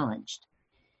challenged,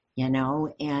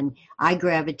 and I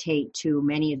gravitate to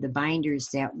many of the binders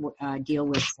that deal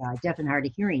with deaf and hard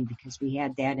of hearing because we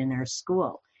had that in our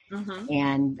school. Mm-hmm.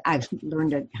 And I've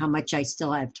learned how much I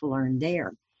still have to learn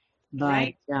there.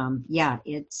 But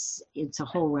it's a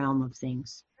whole realm of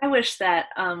things. I wish that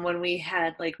when we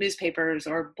had like newspapers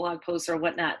or blog posts or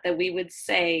whatnot, that we would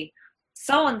say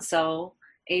so-and-so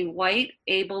a white,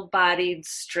 able-bodied,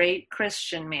 straight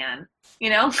Christian man, you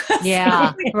know?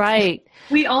 Yeah, right.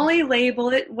 We only label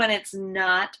it when it's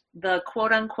not the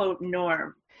quote-unquote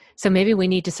norm. So maybe we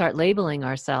need to start labeling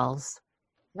ourselves.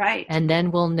 Right. And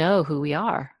then we'll know who we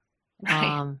are.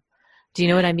 Right. Do you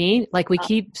know what I mean? Like we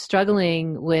keep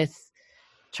struggling with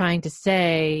trying to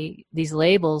say these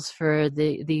labels for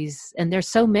these, and there's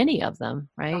so many of them,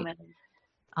 right? So many.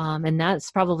 And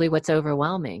that's probably what's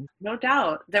overwhelming. No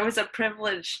doubt. There was a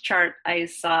privilege chart I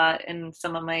saw in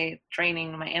some of my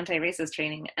training, my anti-racist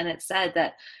training, and it said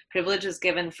that privilege is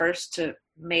given first to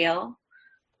male,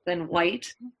 then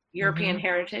white, European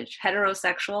heritage,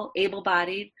 heterosexual,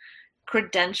 able-bodied,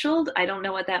 credentialed. I don't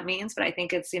know what that means, but I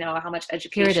think it's, how much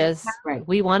education. Here it is. Right.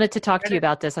 We wanted to talk to you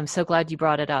about this. I'm so glad you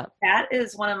brought it up. That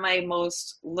is one of my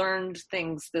most learned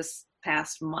things this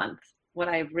past month. What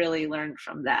I've really learned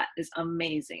from that is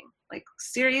amazing. Like,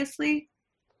 seriously?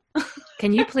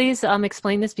 Can you please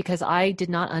explain this? Because I did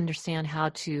not understand how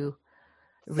to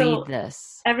read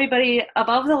this. Everybody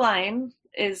above the line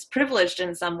is privileged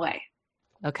in some way.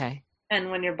 Okay.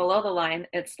 And when you're below the line,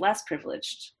 it's less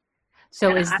privileged.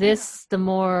 So is this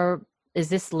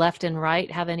left and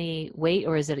right have any weight,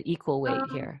 or is it equal weight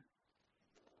here?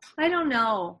 I don't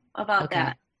know about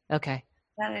that. Okay.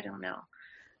 That I don't know.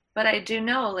 But I do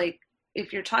know, like,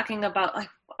 if you're talking about, like,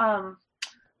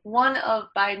 one of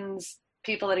Biden's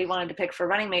people that he wanted to pick for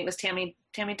running mate was Tammy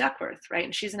Duckworth, right?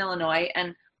 And she's in Illinois.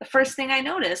 And the first thing I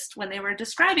noticed when they were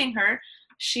describing her,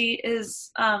 she is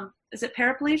it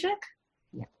paraplegic?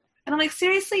 Yeah. And I'm like,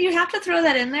 seriously, you have to throw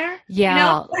that in there?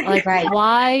 Yeah. Like, right.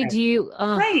 Why do you?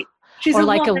 Right. She's or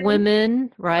like a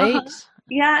woman, right?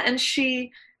 Yeah. And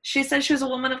she said she was a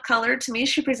woman of color. To me,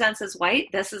 she presents as white.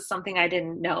 This is something I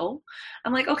didn't know.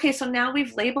 I'm like, okay, so now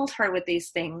we've labeled her with these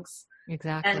things.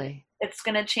 Exactly. And it's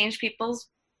going to change people's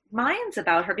minds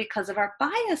about her because of our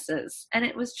biases. And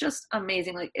it was just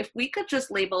amazing. Like, if we could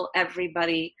just label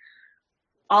everybody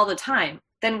all the time,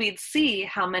 then we'd see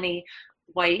how many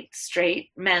white, straight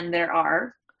men there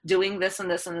are doing this and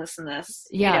this and this and this.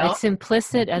 Yeah, it's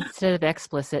implicit instead of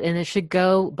explicit, and it should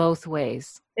go both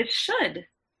ways. It should.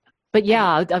 But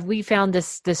yeah, we found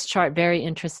this chart very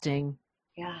interesting.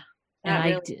 Yeah, that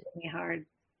really hit me hard.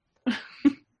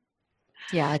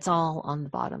 Yeah, it's all on the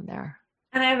bottom there.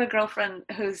 And I have a girlfriend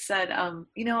who said,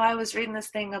 I was reading this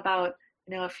thing about,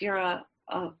 if you're a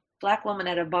black woman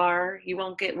at a bar, you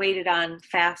won't get waited on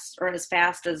fast or as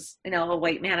fast as, a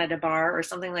white man at a bar or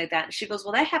something like that. And she goes,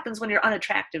 well, that happens when you're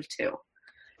unattractive too.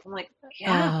 I'm like,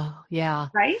 yeah. Oh, yeah.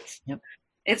 Right? Yep.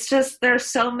 It's just, there's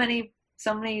so many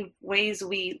ways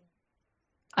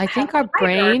I think our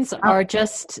brains are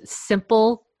just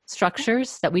simple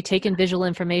structures that we take in visual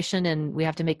information, and we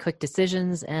have to make quick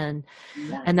decisions. And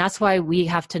that's why we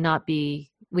have to be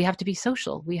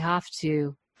social. We have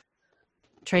to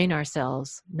train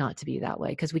ourselves not to be that way,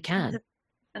 because we can.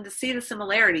 And to see the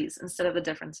similarities instead of the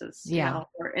differences.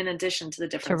 Or in addition to the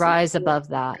differences. To rise above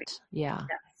that. Yeah.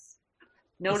 Yes.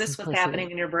 Notice what's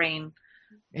happening in your brain.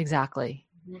 Exactly.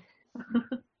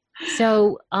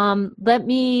 So let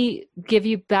me give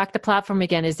you back the platform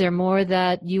again. Is there more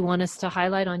that you want us to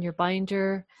highlight on your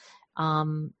binder?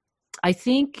 I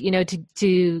think,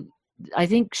 I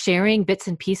think sharing bits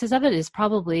and pieces of it is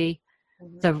probably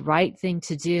the right thing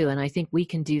to do. And I think we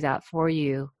can do that for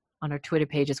you on our Twitter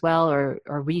page as well, or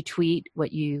retweet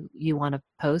what you want to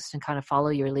post and kind of follow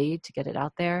your lead to get it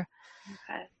out there.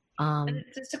 Okay. And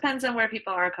it just depends on where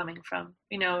people are coming from.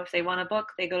 If they want a book,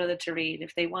 they go to the to read.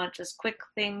 If they want just quick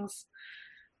things,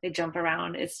 they jump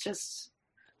around. It's just,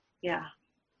 it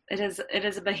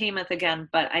is a behemoth again,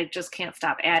 but I just can't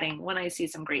stop adding when I see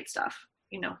some great stuff,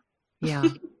 Yeah.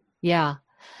 Yeah.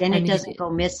 Then it doesn't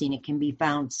go missing. It can be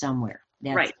found somewhere.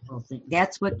 That's right. The whole thing.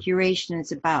 That's what curation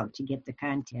is about, to get the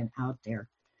content out there.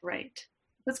 Right.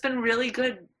 It's been really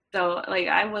good though. Like,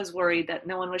 I was worried that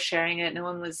no one was sharing it. No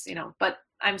one was, but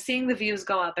I'm seeing the views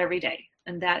go up every day,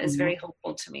 and that is very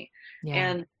hopeful to me.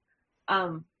 Yeah.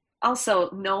 And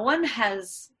also, no one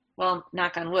has, well,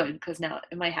 knock on wood, because now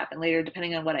it might happen later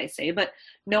depending on what I say, but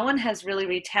no one has really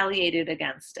retaliated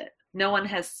against it. No one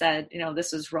has said,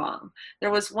 this is wrong.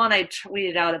 There was one I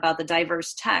tweeted out about the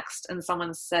diverse text, and someone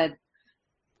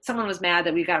was mad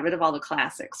that we got rid of all the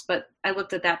classics, but I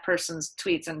looked at that person's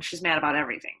tweets and she's mad about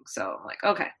everything. So I'm like,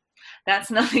 okay, that's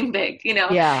nothing big,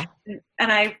 Yeah.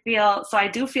 And I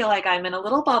do feel like I'm in a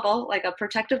little bubble, like a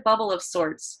protective bubble of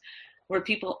sorts, where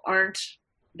people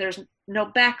there's no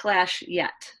backlash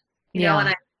yet, you know,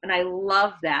 and I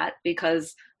love that,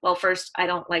 because, well, first, I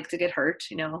don't like to get hurt,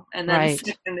 and then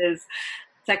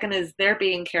second is they're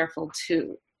being careful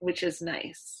too, which is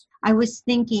nice. I was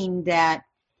thinking that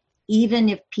even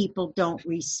if people don't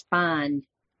respond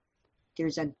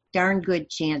there's a darn good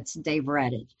chance they've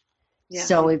read it. Yeah.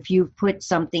 So if you put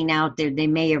something out there, they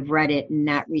may have read it and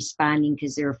not responding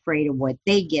because they're afraid of what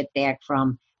they get back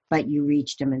from, but you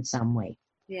reached them in some way.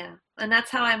 Yeah. And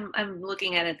that's how I'm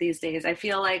looking at it these days. I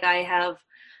feel like I have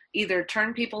either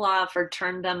turned people off or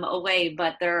turned them away,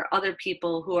 but there are other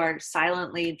people who are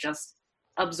silently just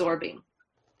absorbing.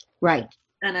 Right.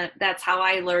 And that's how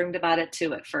I learned about it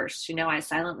too at first. I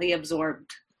silently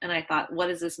absorbed, and I thought, what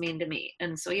does this mean to me?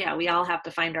 And so, yeah, we all have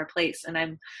to find our place. And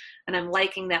I'm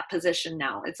liking that position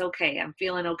now. It's okay. I'm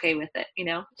feeling okay with it,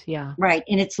 Yeah. Right.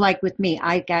 And it's like with me,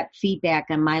 I got feedback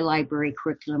on my library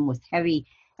curriculum with heavy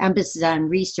emphasis on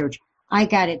research. I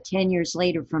got it 10 years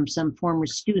later from some former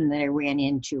student that I ran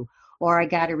into, or I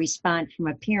got a response from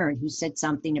a parent who said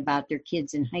something about their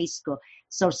kids in high school.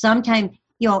 So sometimes,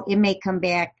 it may come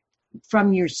back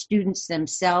from your students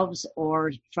themselves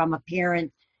or from a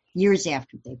parent years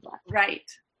after they've left.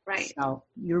 Right. So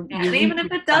you're and even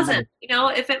if it doesn't,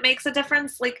 if it makes a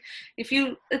difference, like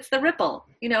it's the ripple,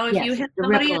 if you hit the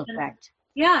somebody, ripple effect.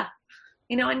 Yeah.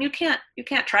 And you can't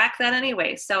track that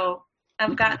anyway. So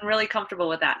I've gotten really comfortable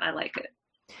with that, and I like it.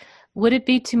 Would it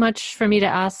be too much for me to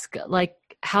ask, like,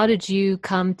 how did you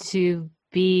come to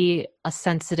be a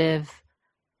sensitive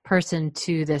person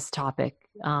to this topic?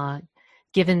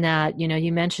 Given that,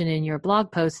 you mentioned in your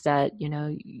blog post that,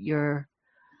 you're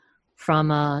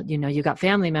from, you got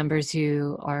family members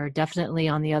who are definitely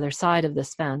on the other side of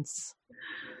this fence.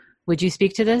 Would you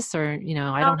speak to this, or,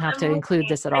 I don't have to include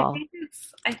this at all?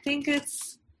 I think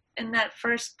it's in that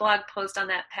first blog post on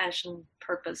that passion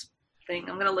purpose thing.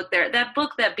 I'm going to look there. That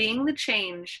book, that Being the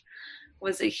Change,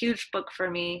 was a huge book for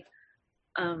me,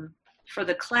 for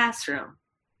the classroom.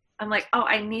 I'm like, oh,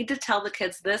 I need to tell the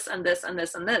kids this and this and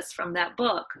this and this from that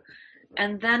book.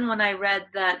 And then when I read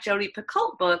that Jodi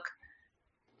Picoult book,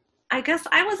 I guess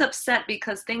I was upset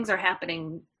because things are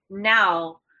happening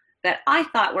now that I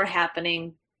thought were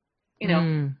happening,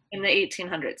 in the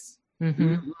 1800s.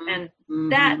 Mm-hmm. And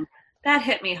that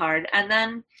hit me hard. And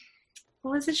then,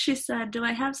 what was it she said? Do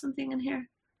I have something in here?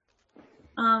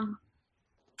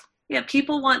 Yeah,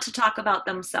 people want to talk about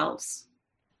themselves.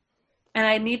 And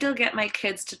I need to get my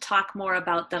kids to talk more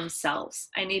about themselves.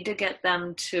 I need to get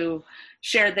them to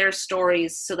share their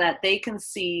stories so that they can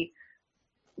see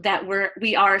that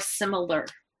we are similar.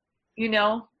 You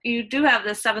do have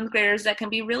the 7th graders that can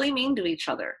be really mean to each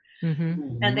other.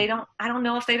 Mm-hmm. And I don't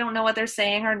know if they don't know what they're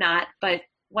saying or not, but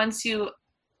once you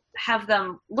have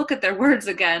them look at their words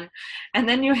again, and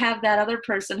then you have that other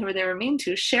person who they were mean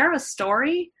to share a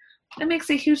story, it makes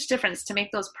a huge difference to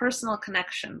make those personal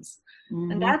connections.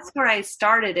 Mm-hmm. And that's where I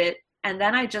started it. And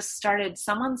then I just started,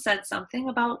 someone said something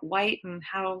about white and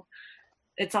how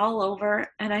it's all over.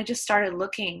 And I just started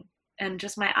looking, and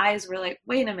just my eyes were like,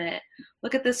 wait a minute,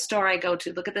 look at this store I go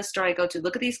to. Look at this store I go to.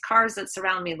 Look at these cars that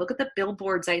surround me. Look at the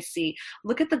billboards I see.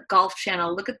 Look at the Golf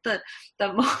Channel. Look at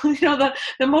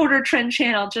the Motor Trend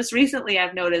channel. Just recently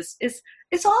I've noticed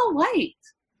it's all white.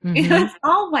 Mm-hmm. It's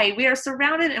all white. We are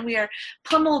surrounded and we are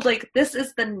pummeled like this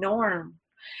is the norm.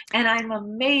 And I'm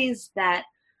amazed that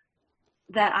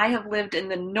I have lived in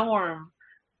the norm,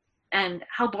 and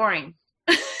how boring.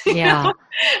 Yeah.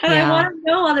 And I want to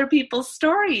know other people's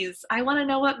stories. I want to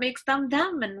know what makes them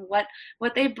them, and what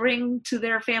they bring to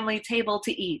their family table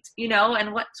to eat,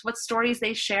 and what stories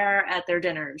they share at their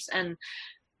dinners. And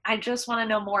I just want to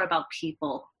know more about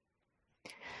people.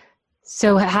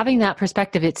 So having that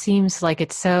perspective, it seems like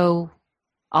it's so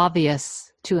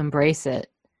obvious to embrace it.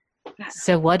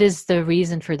 So what is the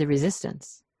reason for the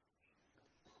resistance?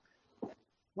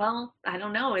 Well, I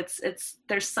don't know.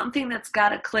 There's something that's got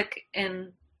to click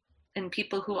in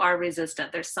people who are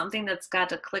resistant. There's something that's got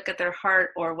to click at their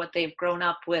heart or what they've grown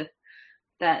up with,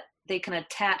 that they can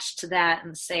attach to that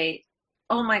and say,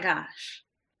 oh my gosh,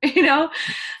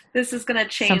 this is going to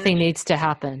change. Something needs to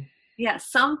happen. Yeah,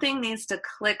 something needs to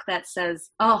click that says,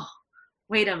 oh,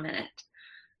 wait a minute.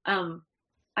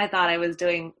 I thought I was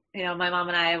doing, my mom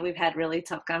and I, we've had really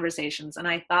tough conversations, and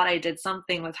I thought I did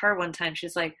something with her one time.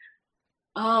 She's like,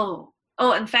 oh,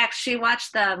 in fact, she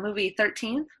watched the movie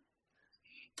 13th,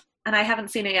 and I haven't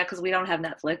seen it yet because we don't have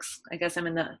Netflix. I guess I'm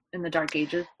in the dark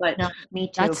ages, but no, me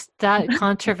too. That's that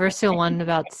controversial one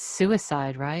about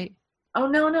suicide, right? Oh,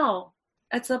 no.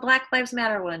 It's the Black Lives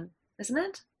Matter one, isn't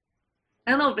it?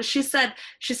 I don't know, but she said,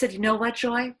 you know what,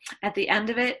 Joy? At the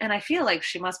end of it, and I feel like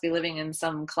she must be living in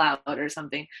some cloud or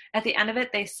something. At the end of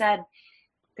it, they said,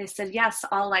 they said, yes,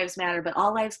 all lives matter, but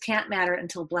all lives can't matter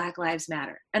until Black lives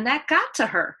matter. And that got to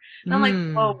her. And I'm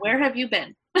like, oh, where have you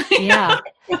been? Yeah.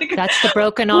 That's the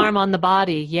broken arm on the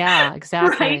body. Yeah,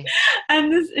 exactly. Right.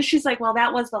 And she's like, well,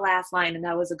 that was the last line, and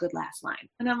that was a good last line.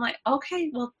 And I'm like, okay,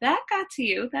 well, that got to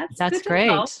you. That's good great.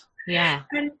 To know. Yeah.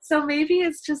 And so maybe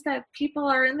it's just that people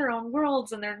are in their own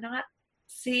worlds and they're not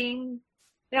seeing,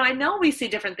 I know we see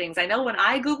different things. I know when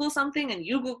I Google something and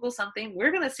you Google something,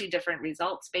 we're going to see different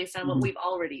results based on what we've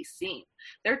already seen.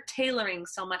 They're tailoring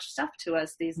so much stuff to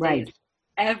us these days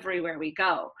everywhere we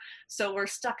go. So we're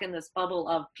stuck in this bubble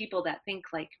of people that think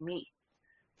like me.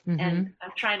 Mm-hmm. And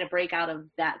I'm trying to break out of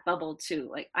that bubble too.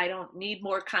 Like, I don't need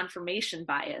more confirmation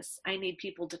bias. I need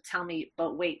people to tell me,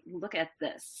 but wait, look at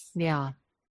this. Yeah.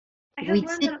 We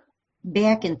sit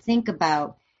back and think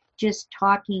about just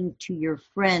talking to your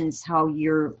friends, how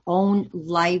your own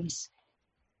lives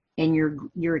and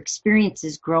your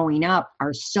experiences growing up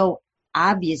are so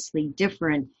obviously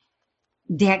different.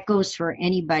 That goes for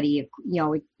anybody.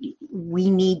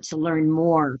 We need to learn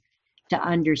more to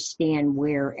understand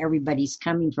where everybody's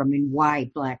coming from and why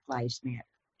Black Lives Matter.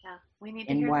 Yeah, we need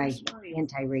to and hear why their stories.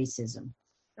 Anti-racism.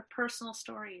 Their personal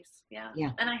stories. Yeah.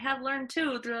 Yeah. And I have learned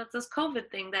too through this COVID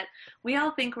thing that we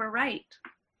all think we're right.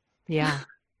 Yeah.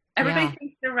 Everybody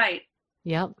thinks they're right.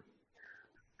 Yep.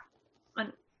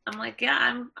 And I'm like,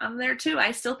 yeah, I'm there too.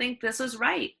 I still think this is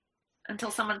right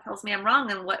until someone tells me I'm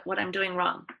wrong and what I'm doing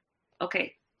wrong.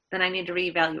 Okay, then I need to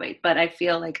reevaluate. But I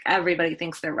feel like everybody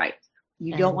thinks they're right.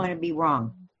 You don't want to be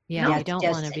wrong. Yeah, you don't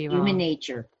want to be wrong. Human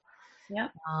nature. Yeah.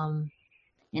 And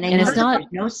it's not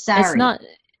no sorry. It's not.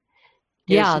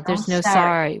 There's no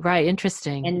sorry. Right.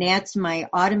 Interesting. And that's my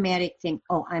automatic thing.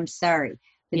 Oh, I'm sorry.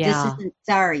 But this isn't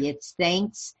sorry. It's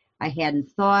thanks. I hadn't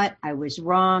thought. I was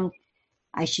wrong.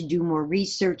 I should do more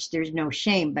research. There's no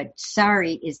shame. But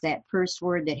sorry is that first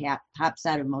word that pops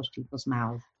out of most people's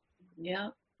mouths. Yeah.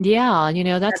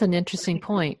 Yeah. That's an interesting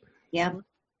point. Yeah.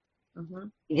 Mm-hmm.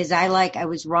 Because I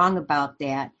was wrong about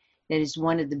that. That is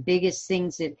one of the biggest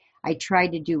things that I try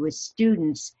to do with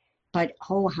students. But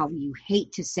how you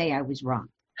hate to say I was wrong.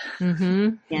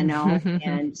 Mm-hmm.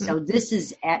 And so this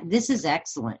is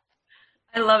excellent.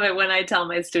 I love it when I tell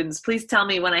my students, please tell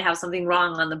me when I have something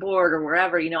wrong on the board or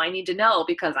wherever, I need to know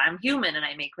because I'm human and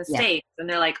I make mistakes. Yeah. And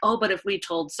they're like, oh, but if we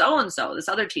told so-and-so, this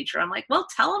other teacher, I'm like, well,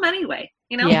 tell them anyway,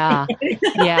 Yeah.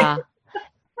 Yeah.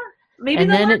 Maybe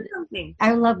they'll learn something.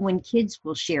 I love when kids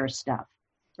will share stuff.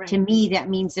 Right. To me, that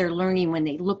means they're learning when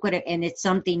they look at it and it's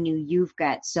something new you've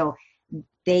got. So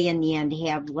they in the end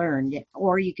have learned.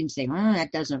 Or you can say,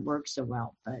 that doesn't work so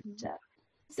well. But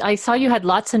I saw you had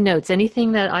lots of notes.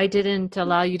 Anything that I didn't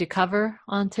allow you to cover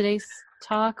on today's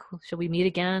talk? Should we meet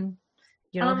again?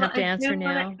 You don't have to answer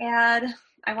now.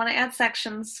 I want to add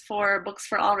sections for books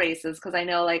for all races because I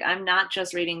know I'm not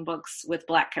just reading books with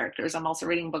Black characters. I'm also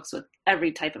reading books with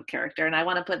every type of character, and I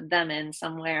want to put them in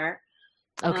somewhere.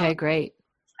 Okay, great.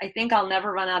 I think I'll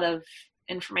never run out of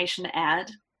information to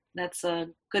add. That's a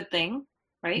good thing.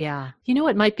 Right? Yeah.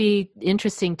 What might be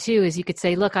interesting too is you could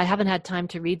say, look, I haven't had time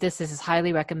to read this. This is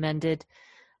highly recommended.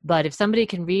 But if somebody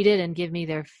can read it and give me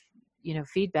their,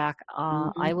 feedback,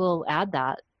 I will add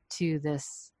that to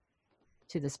this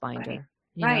binder.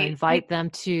 Right. Invite them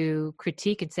to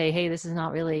critique and say, hey, this is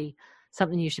not really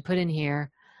something you should put in here.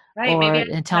 Right.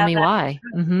 And tell me why.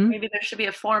 Mm-hmm. Maybe there should be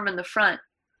a form in the front.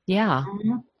 Yeah.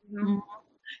 Mm-hmm.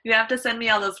 You have to send me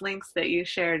all those links that you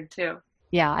shared too.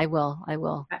 Yeah, I will.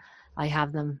 Okay. I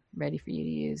have them ready for you to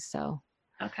use. So,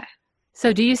 okay.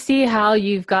 So do you see how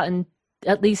you've gotten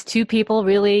at least 2 people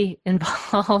really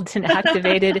involved and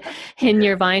activated in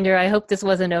your binder? I hope this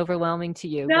wasn't overwhelming to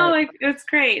you. No, it's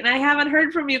great. And I haven't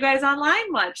heard from you guys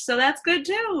online much, so that's good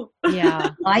too. Yeah.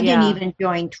 I didn't even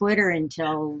join Twitter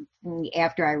until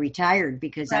after I retired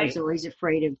because I was always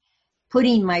afraid of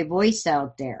putting my voice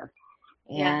out there.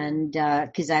 And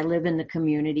because I live in the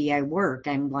community I work,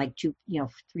 I'm 4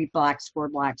 blocks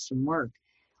from work,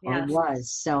 or was.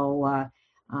 So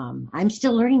I'm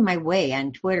still learning my way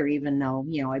on Twitter, even though,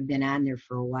 I've been on there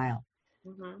for a while.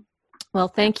 Mm-hmm. Well,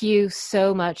 thank you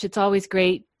so much. It's always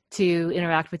great to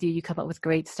interact with you. You come up with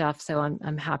great stuff. So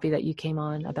I'm happy that you came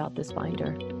on about this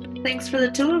binder. Thanks for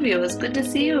the 2 of you. It was good to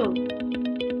see you.